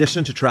busy. In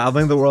addition to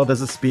traveling the world as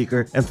a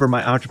speaker and for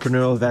my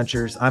entrepreneurial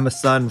ventures, I'm a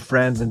son,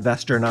 friend,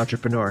 investor, and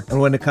entrepreneur. And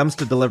when it comes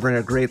to delivering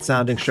a great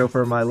sounding show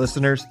for my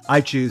listeners,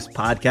 I choose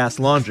Podcast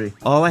Laundry.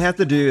 All I have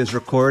to do is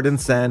record and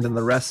send, and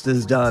the rest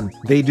is done.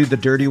 They do the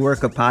dirty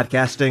work of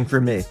podcasting for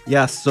me.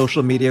 Yes,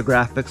 social media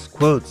graphics,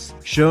 quotes,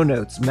 show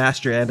notes,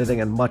 master editing,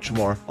 and much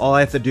more. All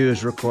I have to do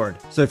is record.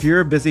 So if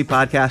you're a busy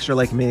podcaster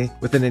like me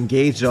with an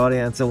engaged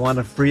audience and want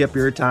to free up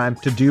your time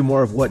to do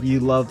more of what you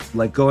love,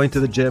 like going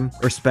to the gym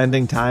or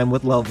spending time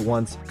with loved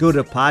ones, go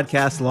to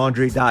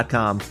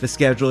podcastlaundry.com to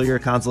schedule your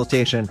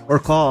consultation or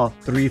call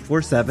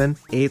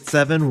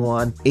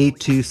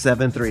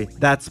 347-871-8273.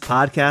 That's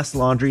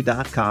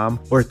podcastlaundry.com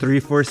or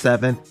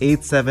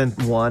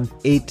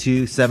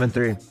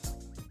 347-871-8273.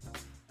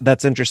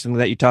 That's interesting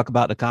that you talk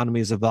about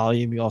economies of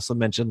volume. You also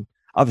mentioned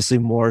obviously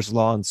Moore's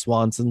law and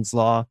Swanson's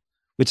law,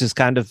 which is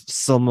kind of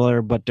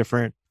similar but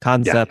different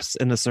concepts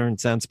in a certain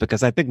sense,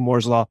 because I think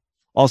Moore's law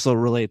also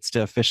relates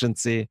to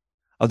efficiency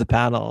of the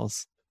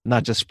panels,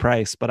 not just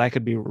price, but I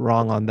could be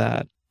wrong on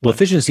that. Well,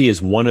 efficiency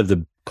is one of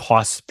the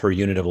costs per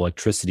unit of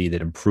electricity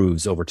that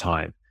improves over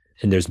time.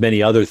 And there's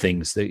many other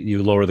things that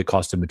you lower the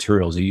cost of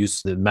materials. You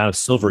use the amount of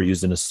silver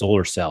used in a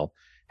solar cell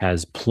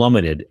has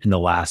plummeted in the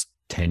last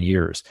 10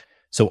 years.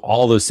 So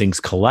all those things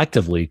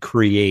collectively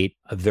create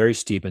a very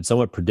steep and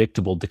somewhat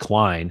predictable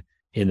decline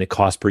in the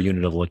cost per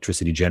unit of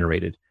electricity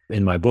generated.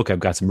 In my book, I've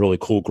got some really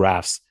cool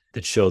graphs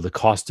that show the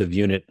cost of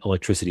unit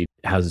electricity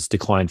has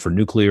declined for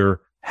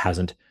nuclear,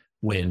 hasn't,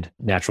 wind,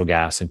 natural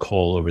gas, and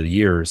coal over the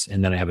years.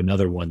 And then I have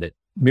another one that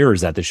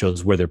mirrors that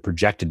shows where they're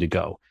projected to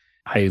go.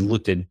 I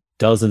looked at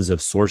dozens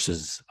of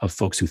sources of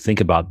folks who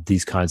think about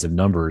these kinds of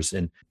numbers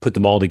and put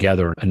them all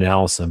together, an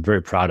analysis I'm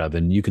very proud of.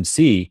 And you can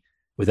see,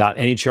 without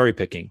any cherry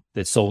picking,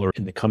 that solar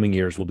in the coming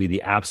years will be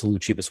the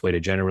absolute cheapest way to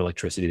generate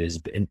electricity that has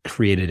been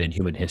created in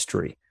human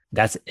history.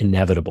 That's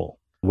inevitable.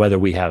 Whether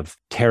we have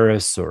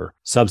tariffs or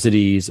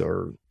subsidies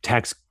or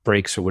tax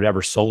breaks or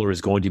whatever, solar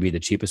is going to be the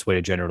cheapest way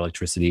to generate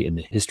electricity in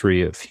the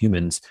history of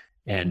humans.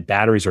 And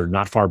batteries are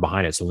not far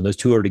behind it. So when those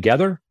two are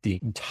together, the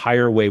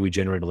entire way we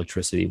generate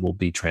electricity will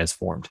be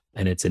transformed.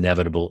 And it's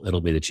inevitable. It'll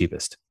be the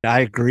cheapest.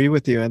 I agree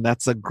with you. And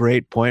that's a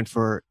great point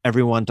for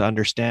everyone to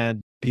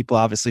understand. People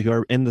obviously who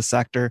are in the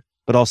sector,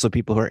 but also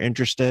people who are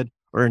interested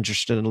or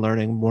interested in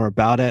learning more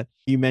about it.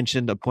 You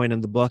mentioned a point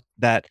in the book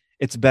that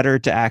it's better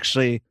to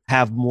actually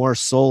have more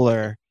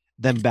solar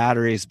than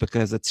batteries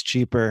because it's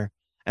cheaper.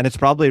 And it's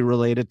probably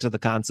related to the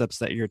concepts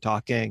that you're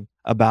talking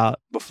about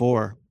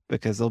before,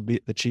 because they'll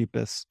be the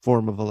cheapest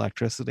form of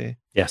electricity.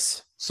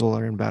 Yes.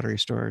 Solar and battery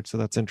storage. So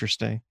that's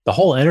interesting. The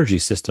whole energy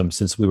system,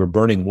 since we were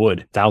burning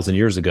wood 1,000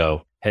 years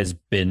ago, has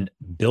been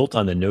built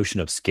on the notion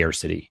of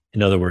scarcity.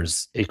 In other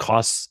words, it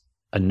costs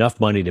enough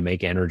money to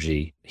make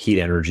energy, heat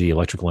energy,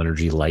 electrical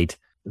energy, light,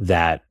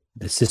 that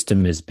the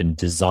system has been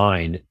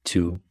designed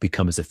to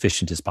become as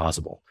efficient as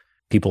possible.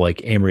 People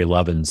like Amory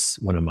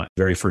Lovins, one of my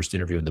very first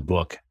interview in the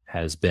book,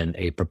 has been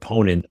a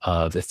proponent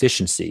of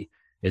efficiency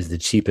as the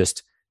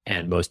cheapest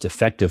and most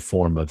effective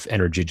form of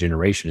energy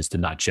generation is to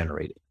not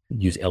generate it.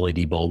 Use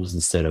LED bulbs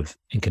instead of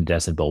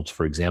incandescent bulbs,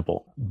 for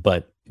example.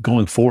 But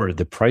going forward,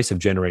 the price of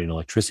generating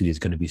electricity is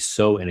going to be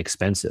so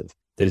inexpensive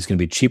that it's going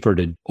to be cheaper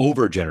to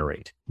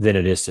over-generate than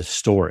it is to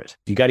store it.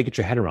 You got to get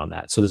your head around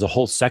that. So there's a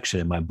whole section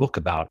in my book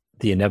about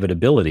the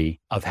inevitability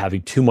of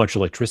having too much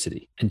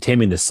electricity. And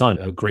Taming the Sun,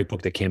 a great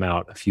book that came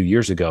out a few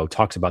years ago,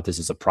 talks about this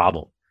as a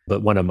problem.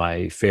 But one of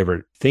my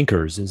favorite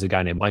thinkers is a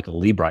guy named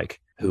Michael Liebreich,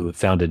 who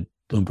founded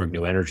Bloomberg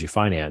New Energy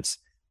Finance.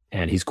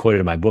 And he's quoted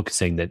in my book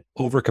saying that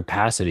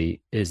overcapacity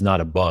is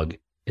not a bug,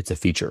 it's a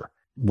feature.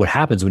 What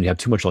happens when you have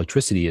too much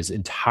electricity is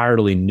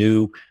entirely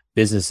new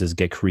businesses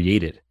get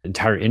created.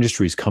 Entire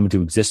industries come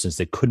into existence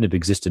that couldn't have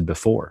existed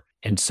before.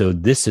 And so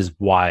this is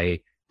why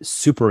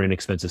super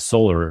inexpensive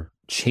solar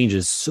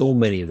changes so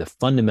many of the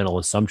fundamental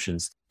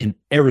assumptions in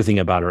everything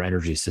about our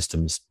energy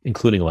systems,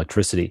 including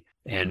electricity.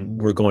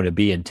 And we're going to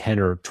be in 10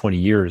 or 20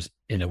 years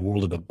in a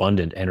world of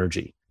abundant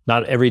energy.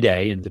 Not every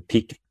day in the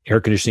peak air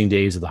conditioning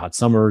days of the hot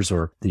summers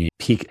or the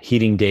peak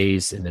heating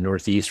days in the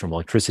Northeast from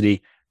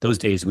electricity. Those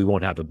days we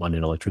won't have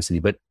abundant electricity,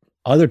 but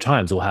other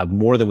times we'll have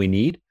more than we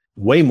need,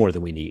 way more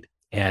than we need.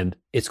 And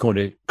it's going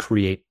to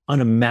create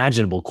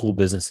unimaginable cool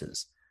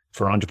businesses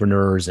for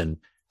entrepreneurs and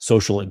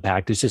social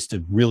impact. It's just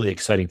a really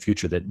exciting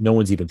future that no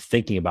one's even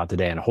thinking about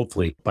today. And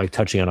hopefully by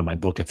touching on my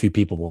book, a few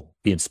people will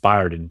be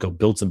inspired and go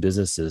build some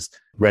businesses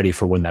ready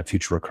for when that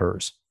future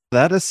occurs.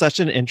 That is such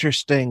an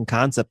interesting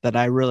concept that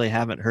I really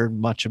haven't heard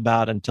much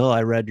about until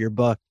I read your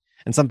book,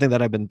 and something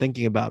that I've been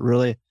thinking about,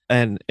 really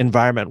an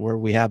environment where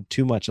we have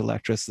too much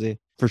electricity.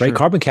 For right. Sure.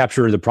 Carbon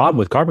capture, the problem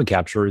with carbon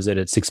capture is that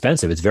it's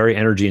expensive. It's very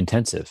energy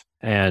intensive.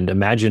 And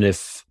imagine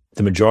if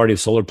the majority of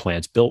solar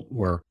plants built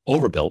were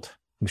overbuilt.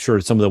 I'm sure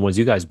some of the ones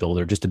you guys build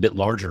are just a bit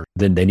larger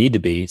than they need to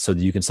be so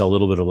that you can sell a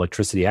little bit of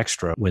electricity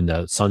extra when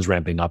the sun's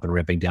ramping up and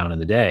ramping down in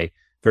the day.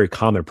 Very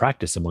common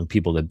practice among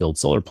people that build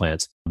solar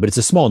plants, but it's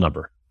a small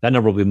number. That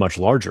number will be much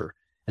larger,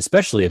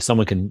 especially if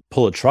someone can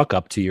pull a truck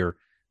up to your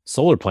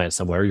solar plant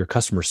somewhere, your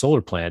customer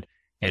solar plant,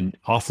 and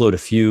offload a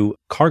few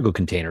cargo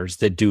containers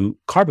that do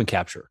carbon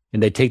capture.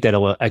 And they take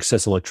that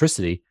excess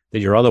electricity that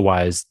you're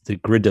otherwise the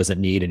grid doesn't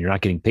need and you're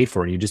not getting paid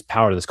for, and you just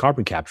power this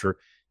carbon capture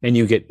and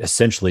you get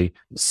essentially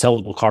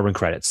sellable carbon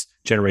credits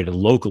generated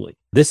locally.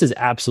 This is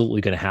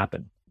absolutely going to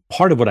happen.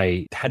 Part of what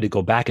I had to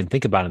go back and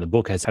think about in the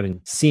book is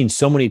having seen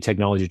so many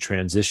technology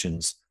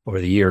transitions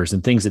over the years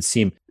and things that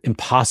seem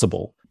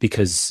impossible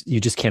because you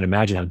just can't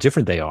imagine how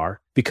different they are,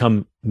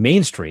 become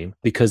mainstream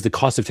because the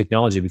cost of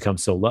technology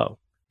becomes so low.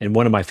 And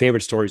one of my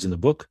favorite stories in the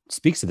book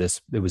speaks to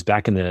this. It was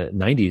back in the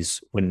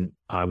 90s when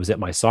I was at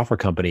my software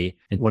company,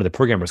 and one of the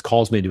programmers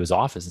calls me into his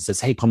office and says,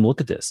 "Hey, come look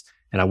at this."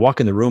 And I walk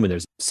in the room and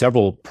there's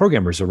several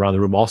programmers around the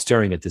room all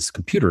staring at this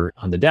computer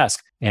on the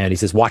desk. And he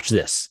says, "Watch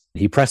this."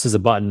 He presses a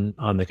button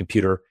on the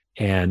computer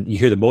and you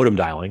hear the modem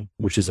dialing,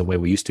 which is a way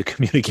we used to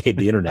communicate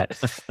the internet.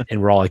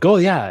 And we're all like, "Oh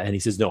yeah." And he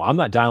says, "No, I'm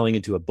not dialing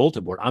into a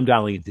bulletin board. I'm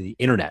dialing into the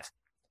internet."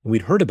 And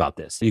we'd heard about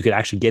this. You could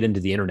actually get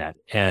into the internet.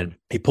 And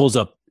he pulls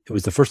up, it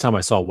was the first time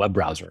I saw a web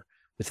browser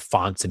with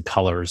fonts and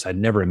colors. I'd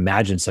never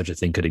imagined such a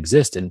thing could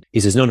exist. And he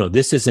says, no,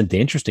 this isn't the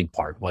interesting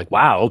part. We're like,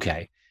 wow,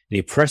 okay. And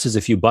he presses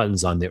a few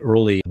buttons on the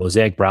early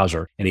Mosaic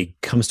browser and he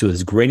comes to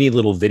this grainy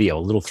little video,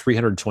 a little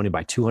 320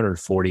 by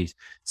 240,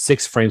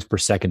 6 frames per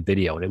second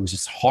video. And it was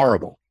just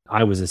horrible.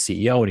 I was a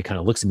CEO and he kind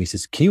of looks at me and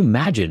says, "Can you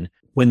imagine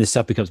when this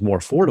stuff becomes more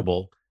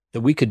affordable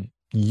that we could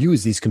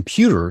use these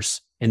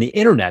computers and the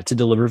internet to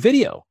deliver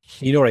video?"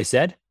 And you know what I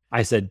said?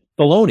 I said,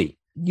 "Baloney.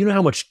 You know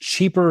how much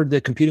cheaper the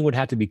computing would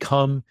have to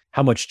become,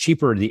 how much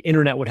cheaper the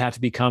internet would have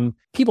to become.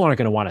 People aren't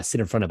going to want to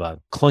sit in front of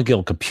a clunky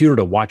old computer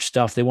to watch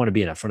stuff. They want to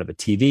be in front of a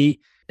TV."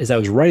 As I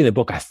was writing the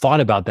book, I thought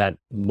about that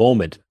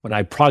moment when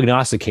I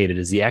prognosticated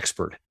as the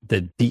expert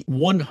that the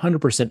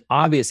 100%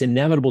 obvious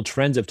inevitable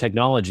trends of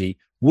technology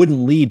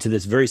wouldn't lead to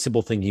this very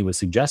simple thing he was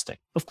suggesting.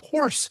 Of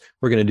course,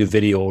 we're going to do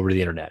video over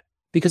the internet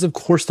because of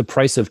course the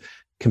price of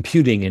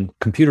computing and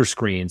computer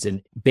screens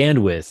and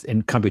bandwidth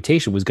and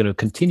computation was going to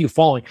continue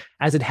falling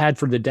as it had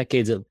for the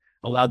decades that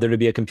allowed there to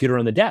be a computer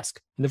on the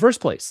desk in the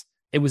first place.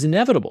 It was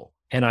inevitable.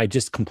 And I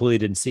just completely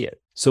didn't see it.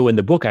 So in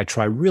the book, I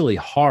try really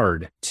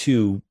hard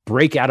to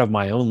break out of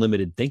my own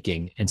limited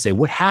thinking and say,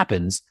 what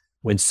happens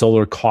when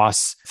solar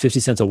costs 50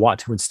 cents a watt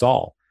to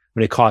install,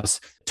 when it costs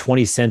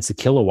 20 cents a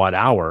kilowatt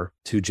hour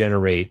to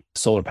generate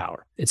solar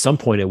power? At some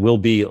point, it will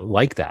be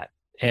like that.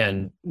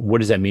 And what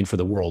does that mean for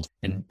the world?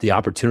 And the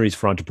opportunities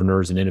for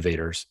entrepreneurs and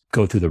innovators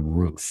go through the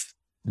roof.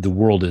 The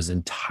world is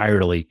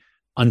entirely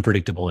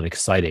unpredictable and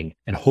exciting.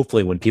 And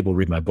hopefully when people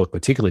read my book,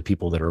 particularly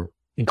people that are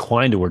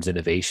inclined towards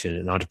innovation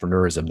and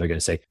entrepreneurism, they're going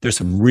to say, there's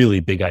some really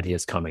big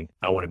ideas coming.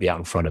 I want to be out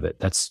in front of it.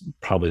 That's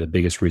probably the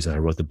biggest reason I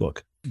wrote the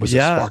book, was to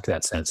spark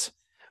that sense.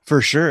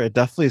 For sure. It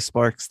definitely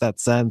sparks that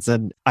sense.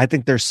 And I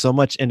think there's so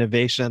much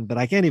innovation that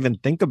I can't even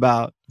think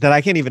about, that I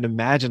can't even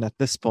imagine at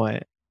this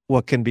point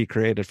what can be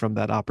created from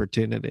that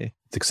opportunity.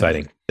 It's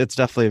exciting. It's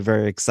definitely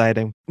very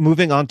exciting.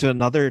 Moving on to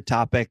another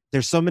topic.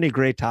 There's so many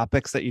great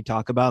topics that you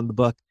talk about in the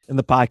book. In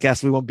the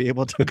podcast, we won't be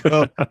able to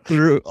go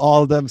through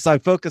all of them. So I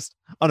focused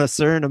on a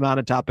certain amount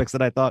of topics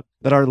that I thought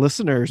that our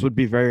listeners would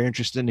be very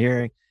interested in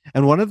hearing.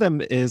 And one of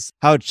them is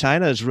how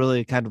China has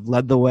really kind of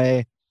led the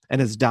way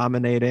and is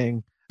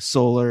dominating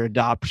solar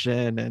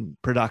adoption and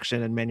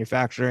production and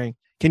manufacturing.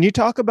 Can you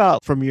talk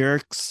about, from your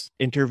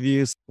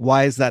interviews,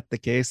 why is that the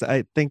case?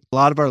 I think a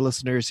lot of our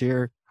listeners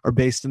here are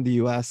based in the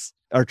US,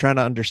 are trying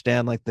to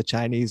understand like the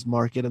Chinese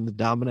market and the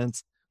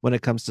dominance when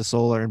it comes to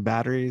solar and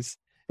batteries.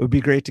 It would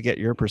be great to get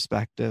your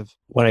perspective.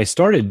 When I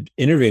started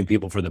interviewing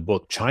people for the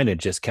book, China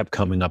just kept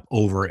coming up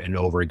over and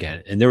over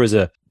again. And there was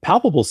a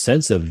palpable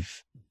sense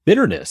of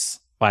bitterness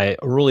by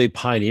early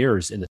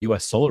pioneers in the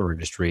US solar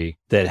industry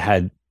that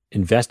had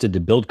invested to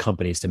build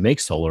companies to make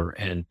solar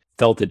and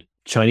felt that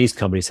Chinese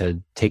companies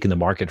had taken the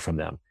market from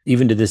them.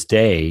 Even to this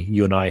day,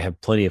 you and I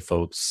have plenty of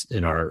folks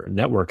in our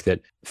network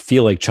that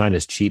feel like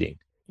China's cheating.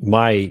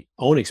 My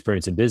own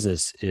experience in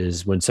business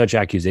is when such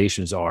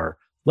accusations are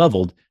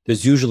leveled,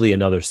 there's usually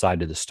another side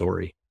to the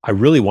story. I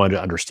really wanted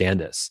to understand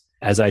this.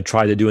 As I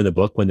try to do in the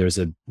book, when there's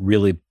a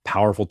really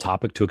powerful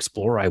topic to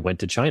explore, I went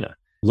to China,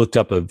 looked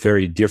up a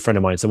very dear friend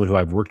of mine, someone who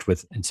I've worked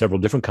with in several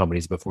different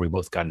companies before we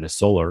both got into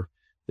solar,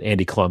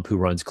 Andy Klump, who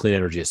runs Clean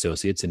Energy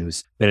Associates and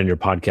who's been on your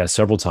podcast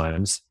several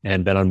times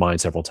and been on mine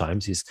several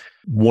times. He's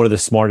one of the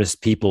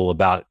smartest people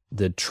about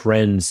the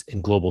trends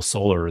in global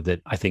solar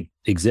that I think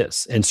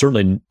exists, and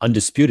certainly an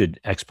undisputed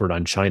expert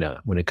on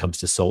China when it comes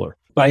to solar.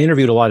 But I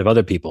interviewed a lot of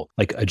other people,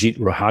 like Ajit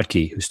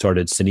Rohatgi, who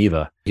started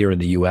Suniva here in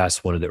the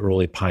US, one of the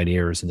early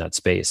pioneers in that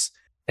space.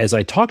 As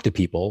I talked to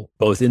people,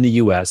 both in the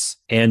US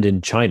and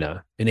in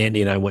China, and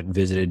Andy and I went and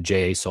visited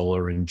JA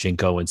Solar and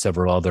Jinko and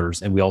several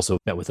others, and we also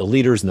met with the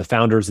leaders and the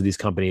founders of these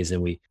companies,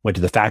 and we went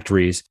to the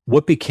factories.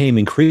 What became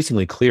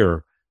increasingly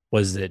clear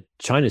was that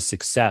China's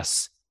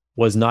success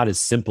was not as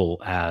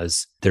simple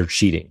as they're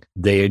cheating.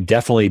 They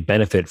definitely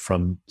benefit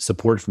from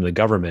support from the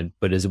government,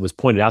 but as it was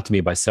pointed out to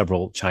me by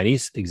several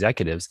Chinese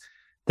executives,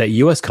 that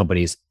US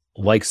companies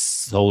like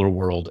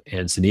SolarWorld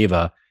and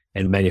Suniva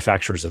and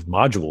manufacturers of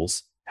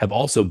modules have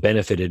also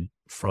benefited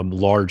from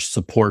large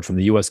support from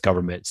the US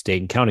government, state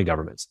and county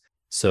governments.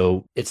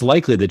 So it's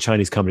likely that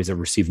Chinese companies have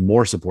received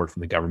more support from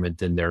the government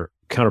than their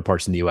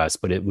counterparts in the US,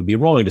 but it would be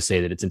wrong to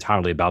say that it's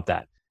entirely about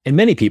that. And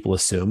many people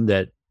assume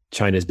that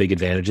China's big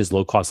advantage is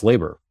low-cost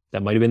labor.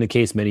 That might have been the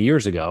case many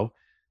years ago,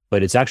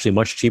 but it's actually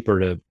much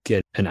cheaper to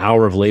get an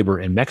hour of labor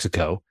in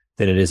Mexico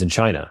than it is in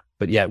China.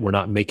 But yet we're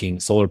not making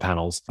solar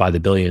panels by the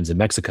billions in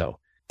Mexico.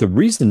 The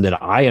reason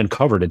that I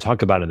uncovered and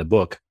talk about in the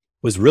book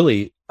was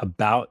really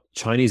about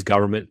Chinese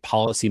government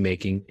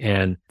policymaking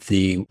and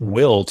the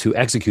will to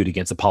execute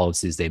against the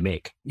policies they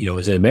make.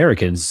 As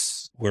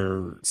Americans,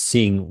 we're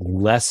seeing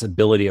less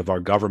ability of our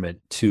government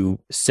to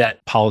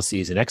set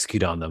policies and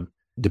execute on them.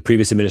 The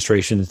previous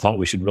administration thought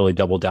we should really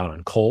double down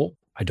on coal.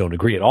 I don't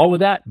agree at all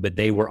with that, but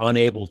they were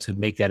unable to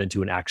make that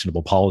into an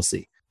actionable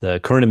policy. The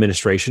current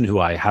administration, who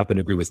I happen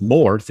to agree with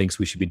more, thinks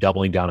we should be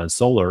doubling down on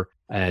solar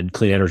and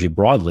clean energy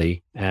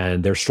broadly,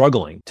 and they're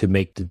struggling to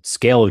make the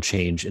scale of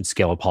change and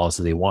scale of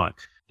policy they want.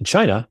 In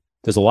China,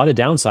 there's a lot of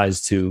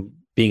downsides to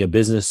being a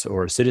business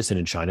or a citizen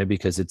in China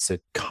because it's a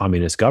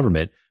communist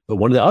government. But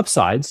one of the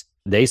upsides,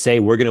 they say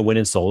we're going to win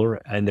in solar,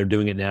 and they're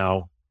doing it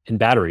now in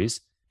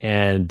batteries.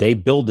 And they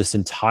build this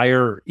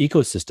entire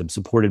ecosystem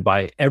supported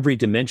by every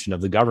dimension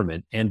of the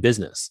government and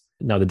business.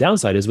 Now, the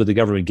downside is what the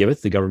government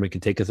giveth, the government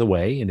can taketh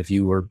away. And if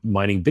you were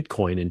mining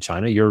Bitcoin in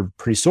China, you're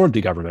pretty sore at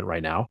the government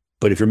right now.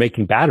 But if you're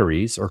making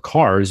batteries or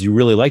cars, you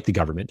really like the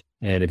government.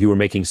 And if you were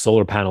making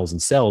solar panels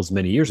and cells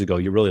many years ago,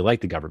 you really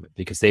like the government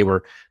because they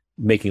were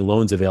making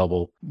loans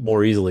available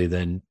more easily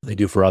than they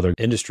do for other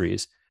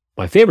industries.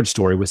 My favorite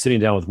story was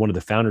sitting down with one of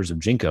the founders of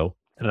Jinko,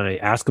 and I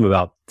asked him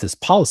about this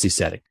policy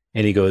setting.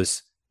 And he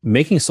goes,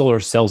 making solar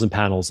cells and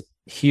panels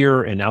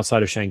here and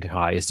outside of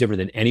Shanghai is different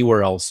than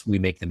anywhere else we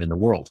make them in the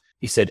world.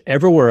 He said,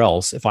 everywhere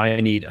else, if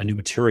I need a new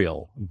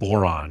material,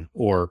 boron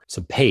or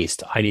some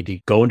paste, I need to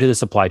go into the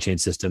supply chain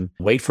system,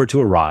 wait for it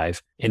to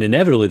arrive. And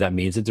inevitably that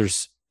means that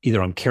there's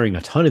either I'm carrying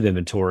a ton of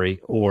inventory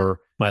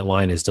or my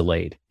line is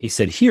delayed. He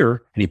said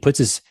here, and he puts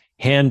his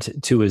hand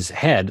to his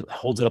head,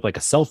 holds it up like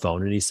a cell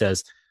phone. And he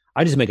says,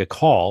 I just make a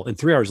call and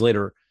 3 hours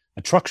later,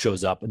 a truck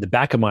shows up at the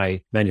back of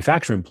my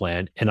manufacturing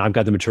plant and I've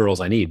got the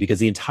materials I need because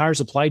the entire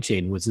supply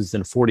chain was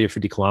within 40 or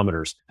 50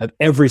 kilometers of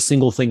every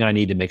single thing I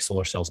need to make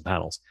solar cells and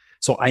panels.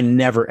 So I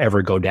never,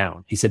 ever go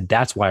down. He said,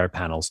 that's why our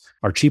panels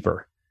are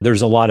cheaper.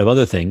 There's a lot of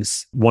other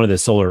things. One of the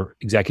solar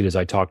executives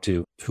I talked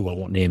to, who I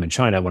won't name in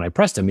China, when I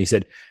pressed him, he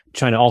said,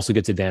 China also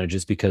gets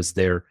advantages because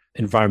their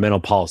environmental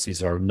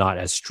policies are not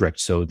as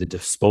strict. So the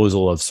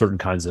disposal of certain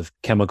kinds of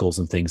chemicals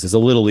and things is a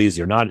little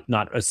easier.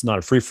 It's not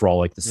a free for all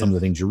like some of the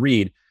things you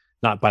read.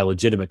 Not by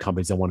legitimate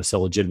companies that want to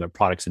sell legitimate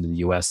products into the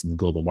US and the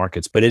global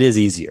markets, but it is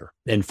easier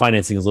and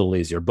financing is a little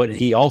easier. But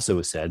he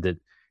also said that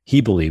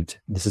he believed,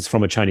 this is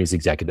from a Chinese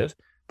executive,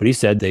 but he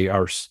said they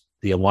are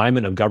the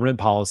alignment of government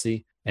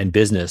policy and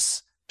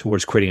business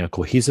towards creating a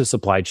cohesive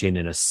supply chain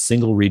in a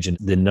single region,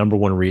 the number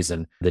one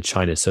reason that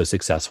China is so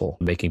successful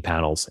making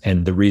panels.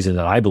 And the reason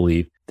that I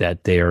believe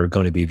that they are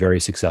going to be very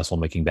successful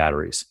making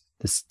batteries.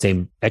 The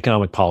same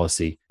economic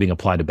policy being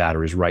applied to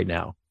batteries right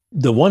now.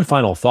 The one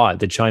final thought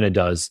that China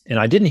does, and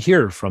I didn't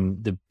hear from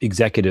the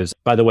executives,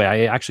 by the way,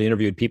 I actually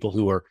interviewed people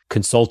who were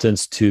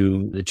consultants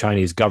to the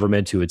Chinese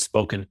government who had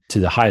spoken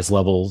to the highest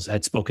levels,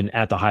 had spoken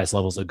at the highest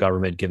levels of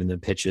government, given them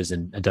pitches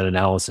and done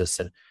analysis.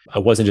 And I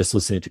wasn't just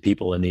listening to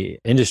people in the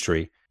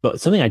industry, but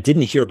something I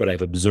didn't hear, but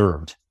I've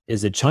observed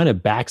is that China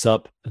backs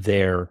up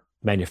their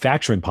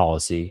manufacturing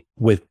policy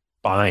with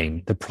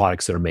buying the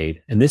products that are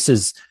made. And this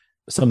is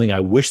something I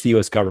wish the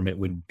US government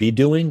would be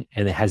doing,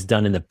 and it has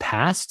done in the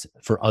past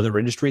for other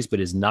industries, but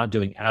is not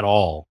doing at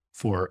all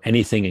for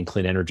anything in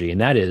clean energy.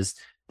 And that is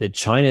that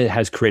China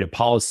has created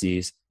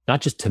policies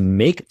not just to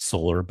make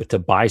solar, but to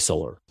buy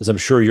solar. As I'm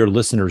sure your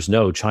listeners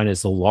know, China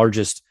is the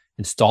largest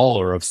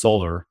installer of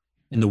solar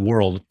in the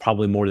world,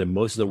 probably more than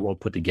most of the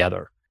world put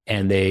together.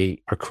 And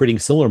they are creating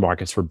solar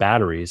markets for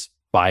batteries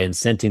by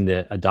incenting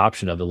the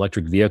adoption of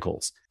electric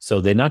vehicles.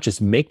 So they not just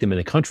make them in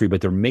the country,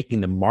 but they're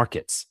making the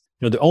markets.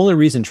 The only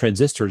reason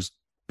transistors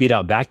beat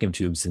out vacuum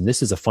tubes, and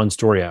this is a fun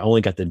story I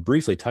only got to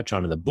briefly touch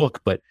on in the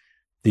book, but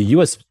the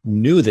US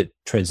knew that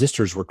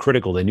transistors were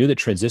critical. They knew that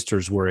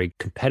transistors were a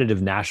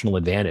competitive national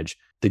advantage.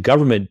 The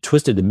government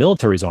twisted the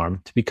military's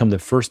arm to become the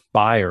first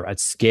buyer at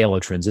scale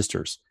of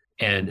transistors.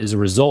 And as a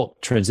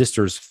result,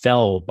 transistors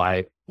fell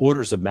by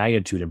orders of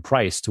magnitude in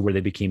price to where they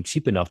became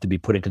cheap enough to be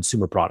put in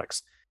consumer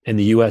products. And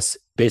the US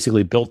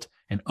basically built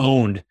and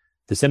owned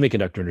the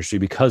semiconductor industry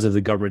because of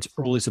the government's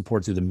early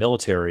support through the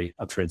military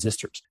of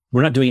transistors.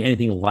 We're not doing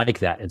anything like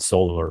that in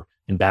solar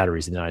and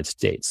batteries in the United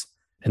States.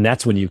 And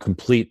that's when you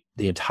complete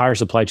the entire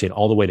supply chain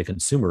all the way to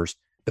consumers.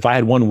 If I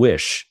had one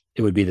wish,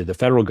 it would be that the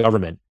federal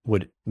government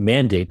would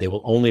mandate they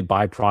will only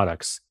buy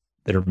products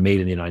that are made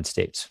in the United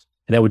States.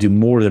 And that would do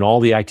more than all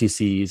the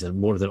ITCs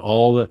and more than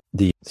all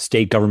the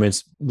state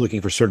governments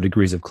looking for certain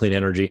degrees of clean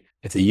energy.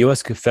 If the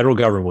US federal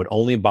government would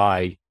only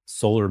buy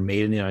solar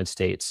made in the United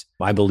States,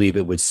 I believe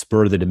it would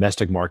spur the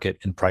domestic market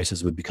and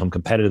prices would become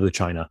competitive with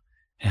China.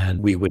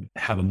 And we would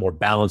have a more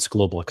balanced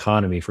global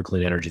economy for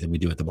clean energy than we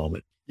do at the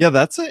moment. Yeah,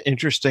 that's an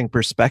interesting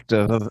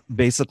perspective of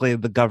basically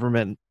the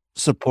government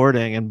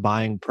supporting and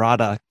buying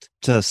product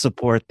to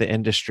support the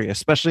industry,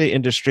 especially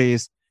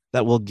industries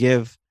that will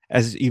give,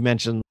 as you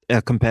mentioned,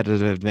 a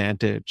competitive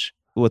advantage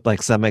with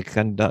like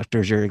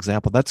semiconductors, your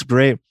example. That's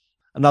great.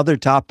 Another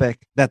topic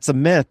that's a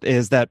myth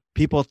is that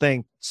people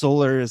think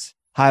solar is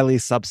highly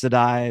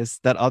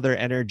subsidized, that other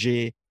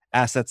energy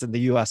assets in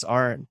the US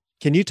aren't.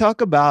 Can you talk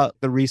about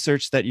the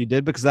research that you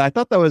did? Because I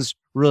thought that was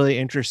really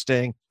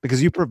interesting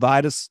because you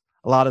provide us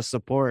a lot of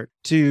support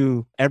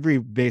to every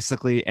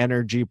basically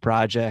energy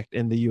project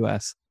in the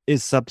US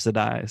is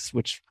subsidized,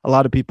 which a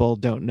lot of people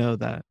don't know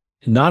that.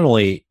 Not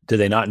only do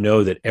they not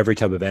know that every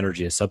type of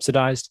energy is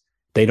subsidized,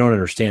 they don't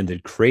understand the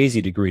crazy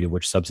degree to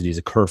which subsidies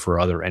occur for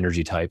other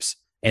energy types.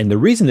 And the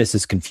reason this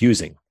is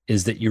confusing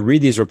is that you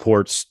read these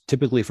reports,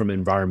 typically from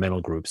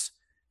environmental groups,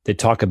 that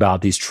talk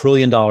about these $1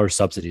 trillion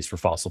subsidies for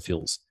fossil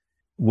fuels.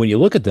 When you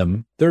look at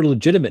them, they're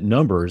legitimate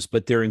numbers,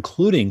 but they're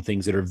including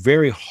things that are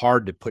very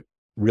hard to put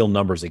real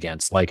numbers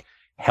against, like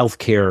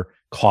healthcare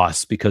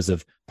costs because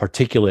of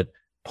particulate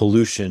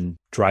pollution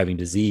driving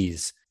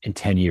disease in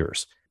 10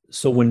 years.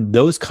 So when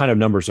those kind of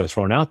numbers are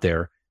thrown out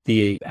there,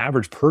 the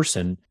average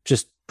person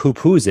just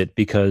poo-poos it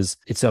because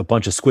it's a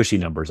bunch of squishy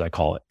numbers, I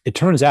call it. It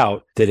turns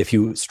out that if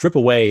you strip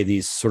away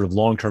these sort of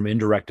long-term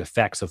indirect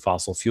effects of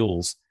fossil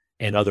fuels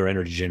and other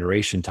energy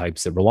generation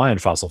types that rely on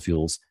fossil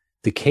fuels,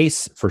 the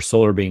case for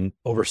solar being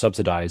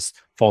over-subsidized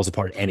falls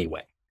apart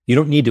anyway. You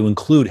don't need to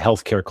include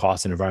healthcare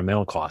costs and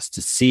environmental costs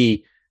to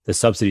see the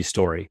subsidy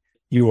story.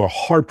 You are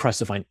hard-pressed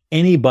to find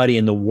anybody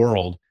in the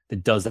world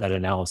that does that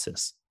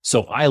analysis.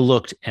 So I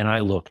looked and I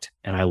looked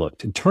and I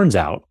looked. It turns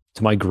out,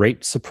 to my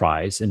great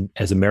surprise, and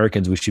as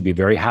Americans, we should be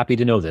very happy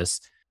to know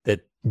this, that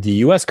the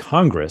US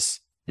Congress,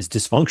 as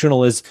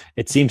dysfunctional as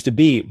it seems to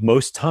be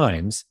most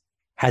times,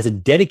 has a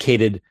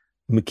dedicated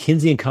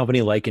McKinsey and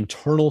Company like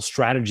internal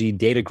strategy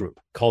data group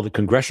called the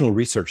Congressional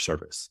Research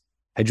Service.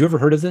 Had you ever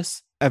heard of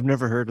this? I've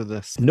never heard of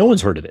this. No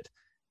one's heard of it.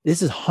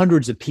 This is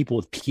hundreds of people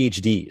with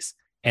PhDs,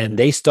 and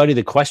they study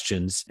the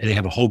questions, and they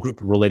have a whole group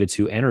related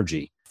to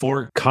energy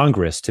for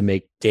Congress to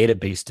make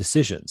data-based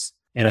decisions.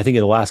 And I think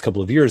in the last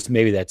couple of years,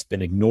 maybe that's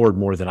been ignored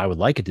more than I would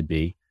like it to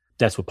be.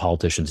 That's what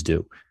politicians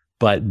do.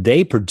 But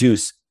they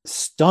produce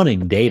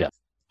stunning data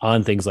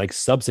on things like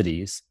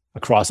subsidies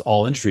across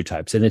all industry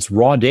types. And it's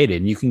raw data,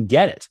 and you can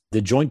get it.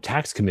 The Joint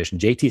Tax Commission,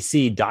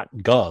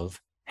 jtc.gov,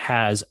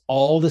 has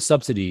all the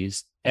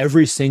subsidies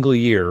every single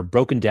year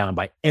broken down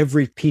by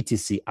every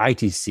PTC,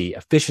 ITC,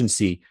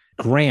 efficiency,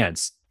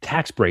 grants,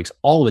 tax breaks,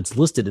 all of it's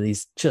listed in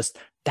these just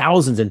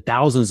thousands and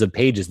thousands of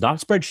pages, not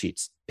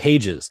spreadsheets,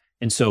 pages.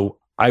 And so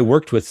I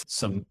worked with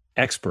some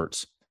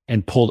experts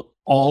and pulled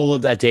all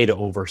of that data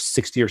over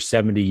 60 or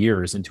 70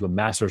 years into a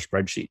master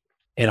spreadsheet.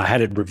 And I had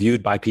it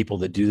reviewed by people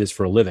that do this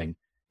for a living,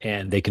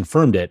 and they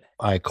confirmed it.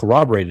 I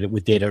corroborated it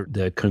with data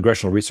the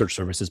Congressional Research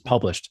Service has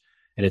published,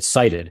 and it's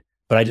cited,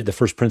 but I did the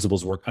first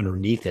principles work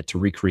underneath it to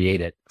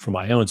recreate it for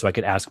my own so I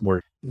could ask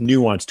more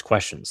nuanced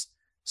questions.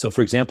 So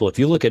for example, if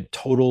you look at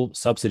total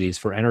subsidies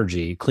for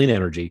energy, clean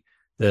energy,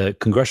 the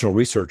Congressional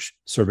Research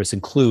Service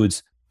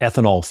includes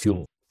ethanol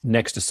fuel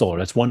next to solar.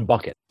 That's one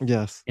bucket.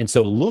 Yes. And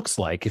so it looks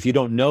like if you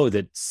don't know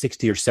that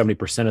 60 or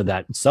 70% of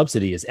that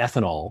subsidy is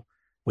ethanol,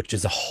 which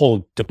is a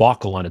whole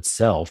debacle on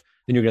itself,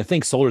 then you're going to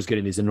think solar is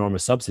getting these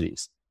enormous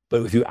subsidies.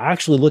 But if you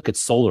actually look at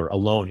solar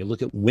alone, you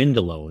look at wind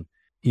alone,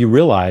 you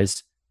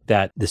realize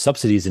that the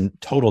subsidies in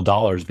total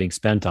dollars being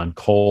spent on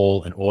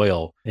coal and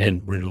oil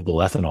and renewable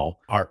ethanol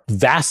are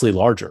vastly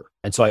larger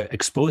And so I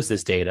exposed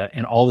this data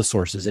and all the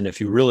sources. And if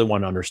you really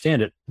want to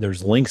understand it,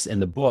 there's links in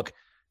the book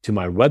to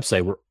my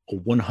website where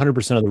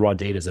 100% of the raw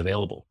data is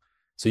available.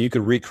 So you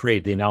could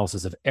recreate the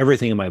analysis of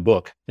everything in my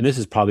book. And this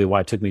is probably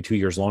why it took me 2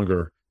 years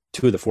longer.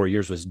 2 of the 4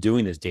 years was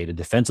doing this data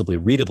defensively,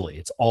 readably.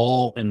 It's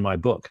all in my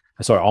book.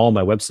 All on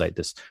my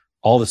website,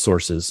 all the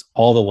sources,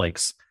 all the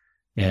links,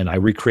 and I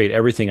recreate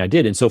everything I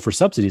did. And so for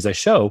subsidies, I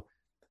show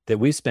that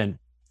we spent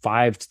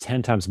 5 to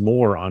 10 times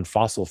more on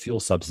fossil fuel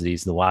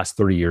subsidies in the last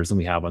 30 years than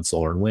we have on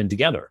solar and wind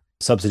together.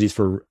 Subsidies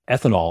for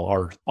ethanol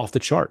are off the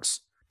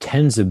charts,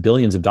 tens of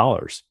billions of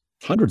dollars,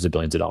 hundreds of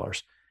billions of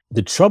dollars.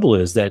 The trouble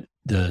is that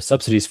the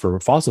subsidies for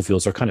fossil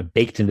fuels are kind of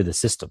baked into the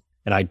system.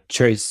 And I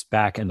trace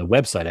back in the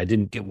website, I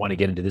didn't want to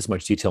get into this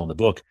much detail in the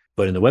book,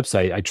 but in the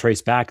website, I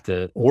trace back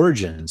the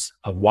origins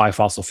of why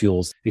fossil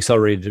fuels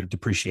accelerated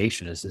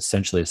depreciation is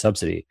essentially a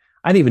subsidy.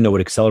 I didn't even know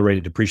what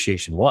accelerated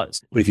depreciation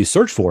was. But if you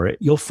search for it,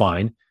 you'll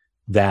find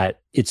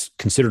that it's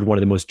considered one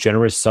of the most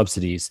generous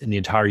subsidies in the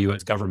entire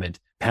US government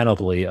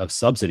panoply of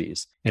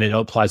subsidies. And it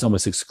applies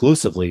almost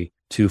exclusively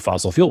to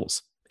fossil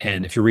fuels.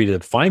 And if you read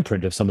the fine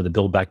print of some of the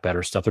Build Back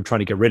Better stuff, they're trying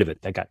to get rid of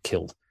it. That got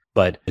killed.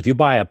 But if you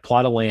buy a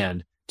plot of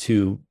land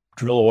to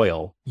drill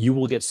oil, you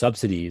will get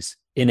subsidies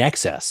in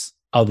excess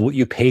of what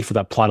you paid for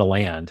that plot of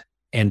land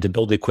and to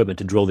build the equipment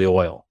to drill the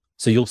oil.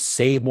 So you'll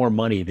save more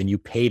money than you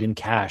paid in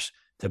cash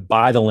to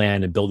buy the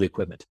land and build the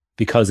equipment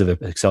because of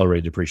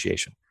accelerated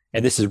depreciation.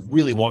 And this is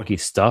really wonky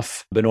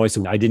stuff, Benoit,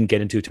 so I didn't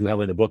get into it too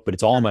heavily in the book, but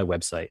it's all on my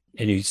website.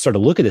 And you start to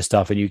look at this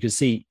stuff and you can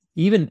see,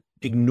 even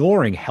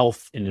ignoring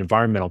health and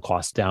environmental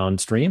costs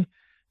downstream,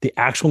 the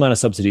actual amount of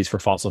subsidies for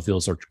fossil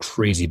fuels are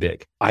crazy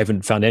big. I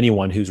haven't found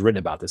anyone who's written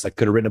about this. I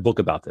could have written a book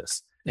about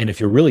this. And if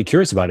you're really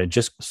curious about it,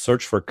 just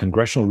search for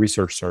Congressional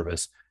Research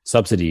Service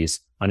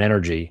subsidies on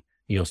energy.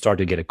 You'll start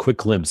to get a quick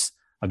glimpse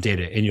of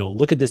data. And you'll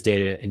look at this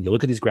data and you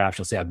look at these graphs,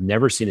 you'll say, I've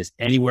never seen this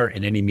anywhere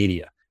in any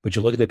media. But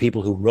you look at the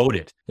people who wrote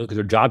it, you look at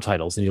their job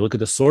titles, and you look at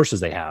the sources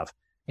they have,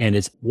 and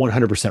it's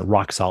 100%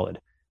 rock solid.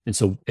 And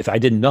so if I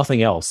did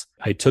nothing else,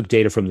 I took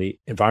data from the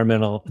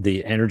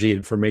Energy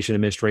Information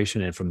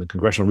Administration and from the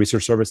Congressional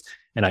Research Service,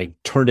 and I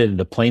turned it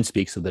into plain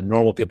speak so that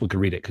normal people could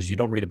read it, because you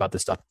don't read about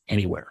this stuff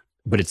anywhere.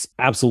 But it's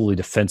absolutely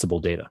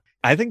defensible data.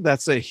 I think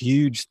that's a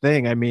huge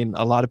thing. I mean,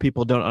 a lot of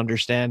people don't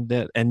understand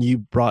it. And you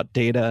brought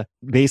data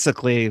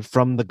basically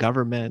from the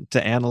government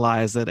to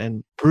analyze it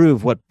and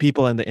prove what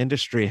people in the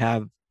industry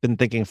have been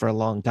thinking for a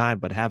long time,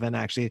 but haven't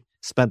actually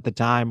spent the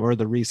time or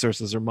the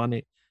resources or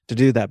money to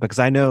do that. Because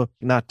I know,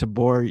 not to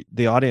bore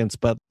the audience,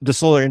 but the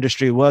solar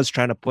industry was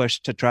trying to push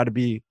to try to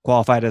be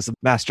qualified as a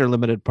master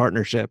limited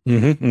partnership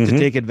to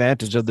take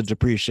advantage of the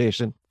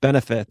depreciation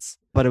benefits.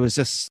 But it was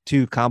just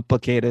too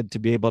complicated to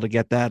be able to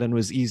get that. And it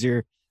was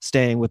easier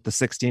staying with the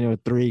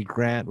 1603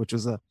 grant, which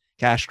was a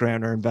cash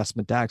grant or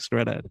investment tax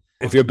credit.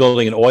 If you're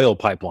building an oil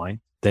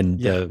pipeline, then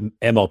the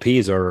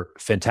MLPs are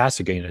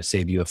fantastic, going to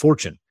save you a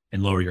fortune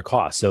and lower your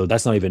costs. So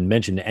that's not even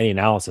mentioned in any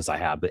analysis I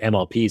have, but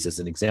MLPs is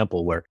an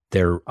example where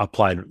they're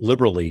applied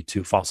liberally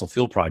to fossil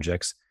fuel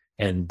projects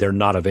and they're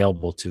not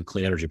available to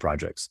clean energy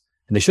projects.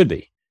 And they should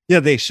be.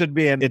 Yeah, they should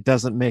be. And it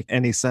doesn't make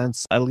any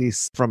sense, at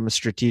least from a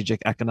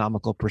strategic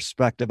economical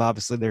perspective.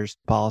 Obviously, there's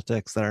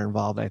politics that are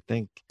involved, I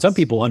think. Some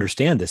people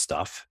understand this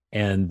stuff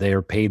and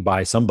they're paid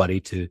by somebody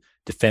to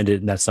defend it,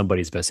 and that's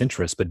somebody's best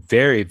interest. But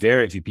very,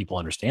 very few people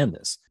understand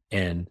this.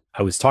 And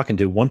I was talking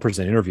to one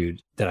person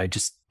interviewed that I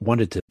just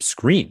wanted to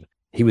scream.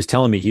 He was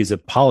telling me he's a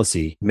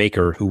policy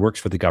maker who works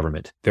for the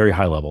government, very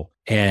high level.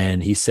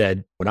 And he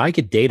said, when I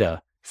get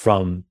data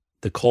from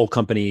the coal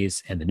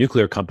companies and the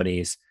nuclear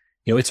companies,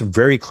 it's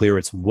very clear,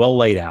 it's well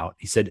laid out.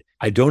 He said,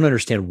 I don't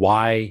understand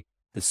why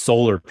the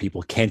solar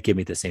people can't give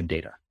me the same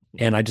data.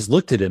 And I just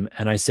looked at him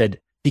and I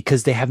said,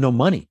 because they have no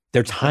money.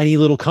 They're tiny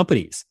little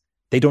companies.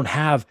 They don't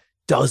have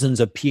dozens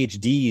of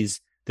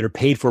PhDs that are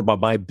paid for by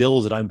my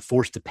bills that I'm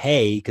forced to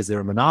pay because they're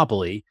a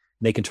monopoly.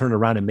 And they can turn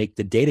around and make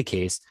the data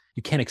case.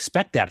 You can't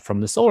expect that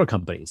from the solar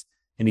companies.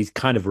 And he's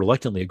kind of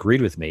reluctantly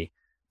agreed with me.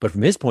 But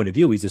from his point of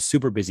view, he's a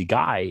super busy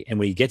guy. And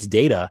when he gets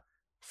data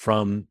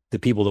from the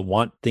people that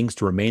want things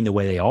to remain the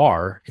way they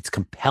are, it's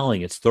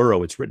compelling, it's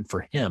thorough, it's written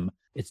for him,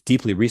 it's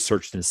deeply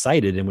researched and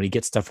cited. And when he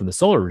gets stuff from the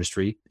solar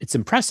industry, it's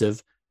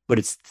impressive, but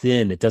it's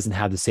thin. It doesn't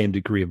have the same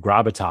degree of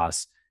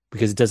gravitas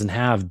because it doesn't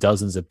have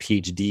dozens of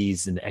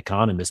PhDs and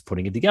economists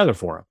putting it together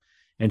for him.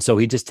 And so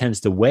he just tends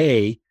to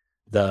weigh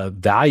the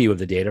value of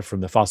the data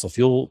from the fossil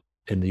fuel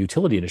and the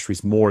utility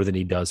industries more than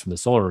he does from the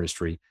solar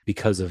industry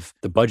because of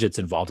the budgets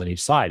involved on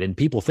each side. And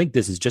people think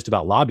this is just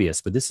about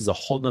lobbyists, but this is a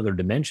whole nother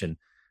dimension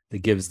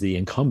that gives the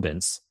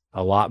incumbents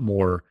a lot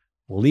more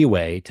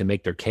leeway to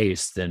make their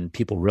case than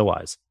people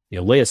realize.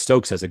 Leah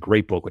Stokes has a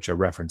great book, which I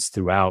reference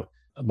throughout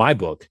my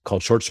book,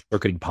 called Short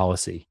Circuiting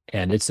Policy.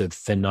 And it's a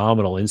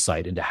phenomenal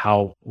insight into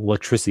how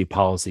electricity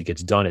policy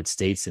gets done at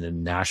states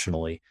and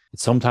nationally.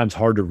 It's sometimes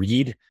hard to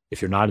read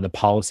if you're not in the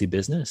policy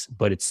business,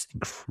 but it's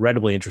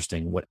incredibly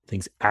interesting what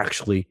things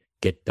actually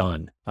get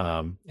done.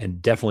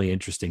 And definitely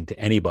interesting to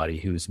anybody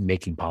who's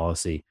making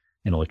policy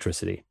in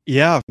electricity.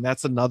 Yeah,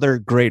 that's another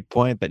great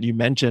point that you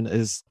mentioned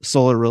is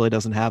solar really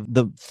doesn't have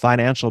the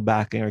financial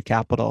backing or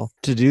capital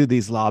to do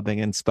these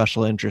lobbying and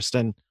special interest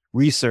and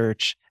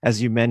research,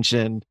 as you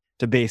mentioned,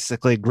 to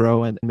basically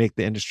grow and make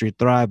the industry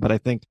thrive. But I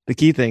think the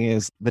key thing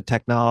is the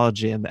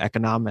technology and the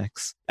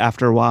economics.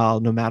 After a while,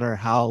 no matter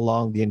how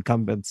long the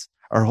incumbents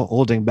are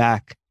holding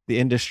back the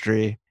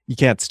industry, you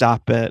can't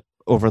stop it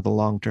over the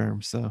long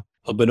term. So,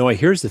 well, Benoit,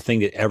 here's the thing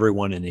that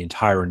everyone in the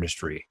entire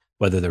industry,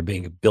 whether they're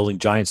building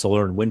giant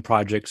solar and wind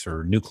projects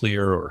or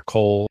nuclear or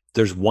coal,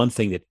 there's one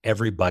thing that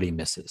everybody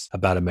misses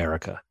about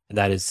America. And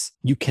that is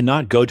you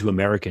cannot go to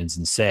Americans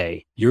and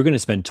say, you're going to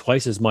spend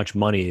twice as much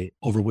money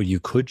over what you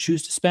could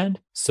choose to spend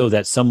so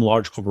that some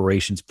large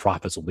corporation's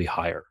profits will be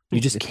higher.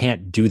 You just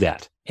can't do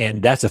that.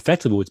 And that's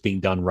effectively what's being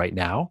done right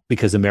now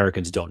because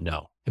Americans don't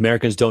know.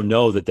 Americans don't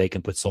know that they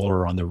can put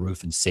solar on their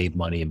roof and save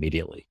money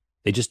immediately.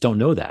 They just don't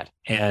know that.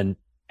 And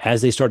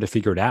as they start to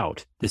figure it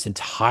out, this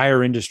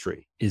entire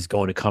industry is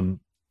going to come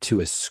to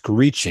a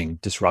screeching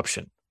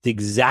disruption. The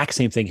exact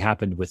same thing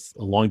happened with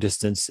long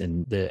distance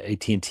and the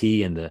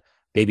AT&T and the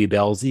Baby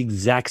Bells. The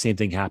exact same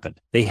thing happened.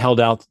 They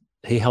held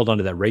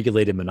onto that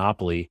regulated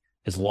monopoly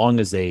as long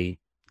as they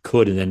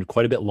could and then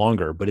quite a bit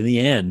longer. But in the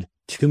end,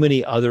 too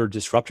many other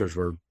disruptors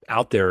were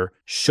out there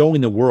showing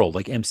the world,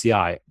 like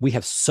MCI, we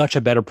have such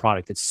a better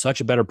product at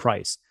such a better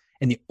price.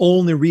 And the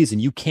only reason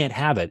you can't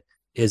have it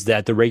is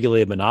that the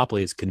regulated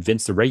monopoly has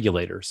convinced the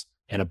regulators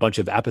and a bunch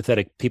of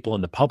apathetic people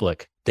in the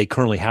public, they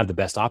currently have the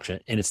best option.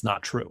 And it's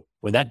not true.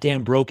 When that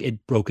dam broke,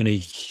 it broke in a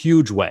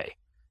huge way.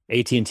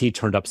 AT&T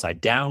turned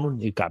upside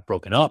down. It got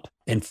broken up.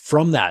 And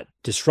from that,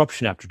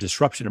 disruption after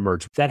disruption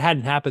emerged. If that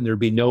hadn't happened, there'd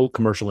be no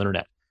commercial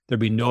internet. There'd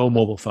be no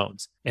mobile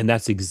phones. And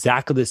that's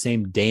exactly the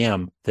same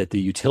dam that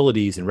the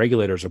utilities and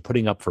regulators are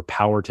putting up for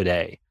power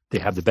today. They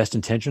have the best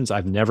intentions.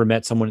 I've never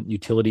met someone in the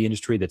utility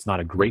industry that's not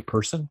a great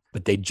person,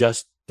 but they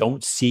just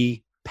don't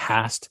see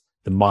past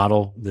the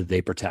model that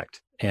they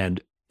protect.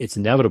 And it's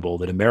inevitable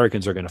that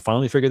Americans are going to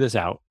finally figure this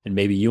out. And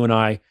maybe you and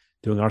I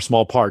doing our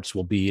small parts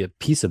will be a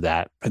piece of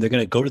that. And they're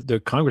going to go to their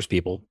Congress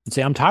people and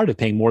say, I'm tired of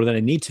paying more than I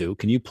need to.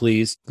 Can you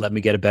please let me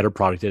get a better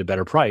product at a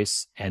better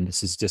price? And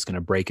this is just going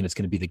to break and it's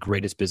going to be the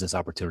greatest business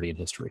opportunity in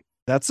history.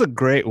 That's a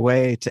great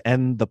way to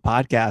end the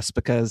podcast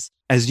because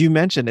as you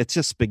mentioned, it's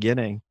just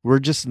beginning. We're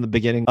just in the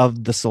beginning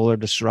of the solar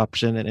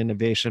disruption and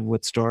innovation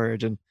with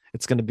storage. And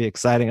it's going to be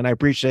exciting. And I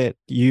appreciate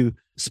you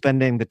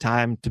spending the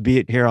time to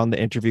be here on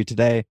the interview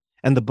today.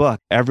 And the book,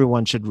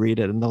 everyone should read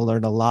it and they'll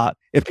learn a lot.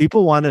 If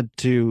people wanted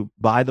to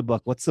buy the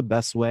book, what's the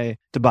best way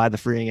to buy the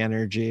Freeing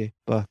Energy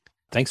book?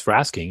 Thanks for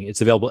asking. It's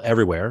available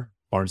everywhere.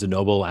 Barnes &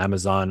 Noble,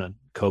 Amazon,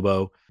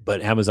 Kobo,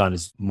 but Amazon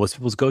is most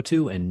people's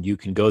go-to. And you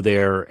can go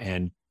there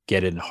and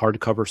get it in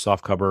hardcover,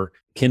 softcover,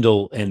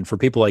 Kindle. And for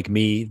people like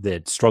me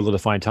that struggle to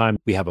find time,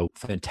 we have a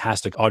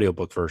fantastic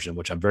audiobook version,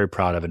 which I'm very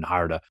proud of and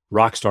hired a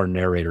rock star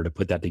narrator to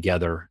put that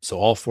together. So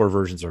all 4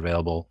 versions are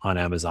available on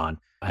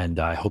Amazon. And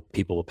I hope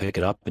people will pick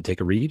it up and take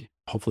a read.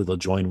 Hopefully they'll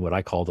join what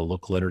I call the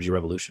local energy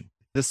revolution.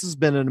 This has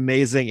been an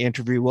amazing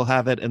interview. We'll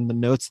have it in the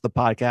notes of the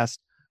podcast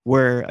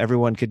where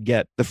everyone could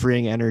get the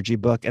Freeing Energy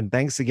book. And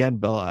thanks again,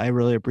 Bill. I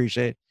really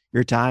appreciate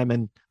your time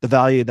and the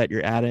value that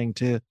you're adding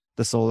to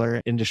the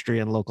solar industry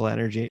and local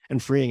energy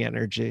and freeing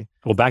energy.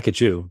 Well, back at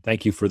you.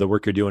 Thank you for the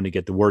work you're doing to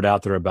get the word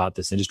out there about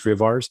this industry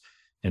of ours.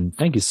 And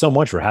thank you so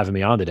much for having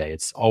me on today.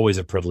 It's always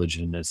a privilege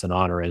and it's an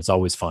honor and it's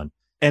always fun.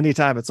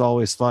 Anytime. It's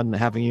always fun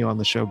having you on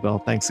the show, Bill.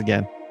 Thanks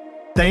again.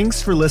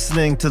 Thanks for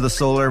listening to the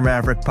Solar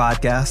Maverick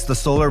Podcast. The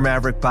Solar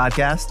Maverick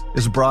Podcast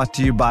is brought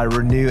to you by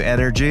Renew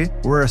Energy.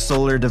 We're a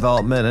solar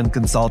development and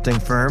consulting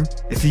firm.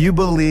 If you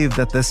believe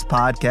that this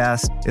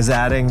podcast is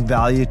adding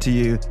value to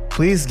you,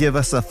 please give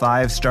us a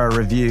 5-star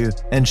review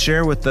and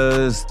share with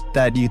those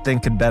that you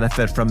think could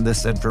benefit from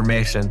this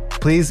information.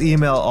 Please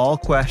email all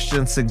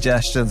questions,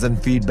 suggestions,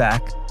 and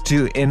feedback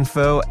to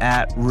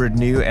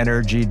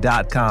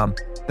info@renewenergy.com.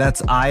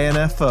 That's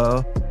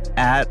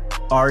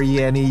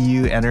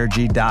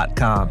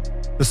info@reneuenergy.com.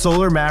 The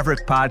Solar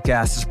Maverick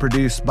Podcast is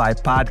produced by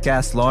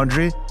Podcast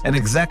Laundry and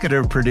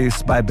executive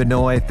produced by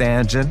Benoit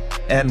Thanjan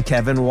and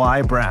Kevin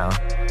Y. Brown.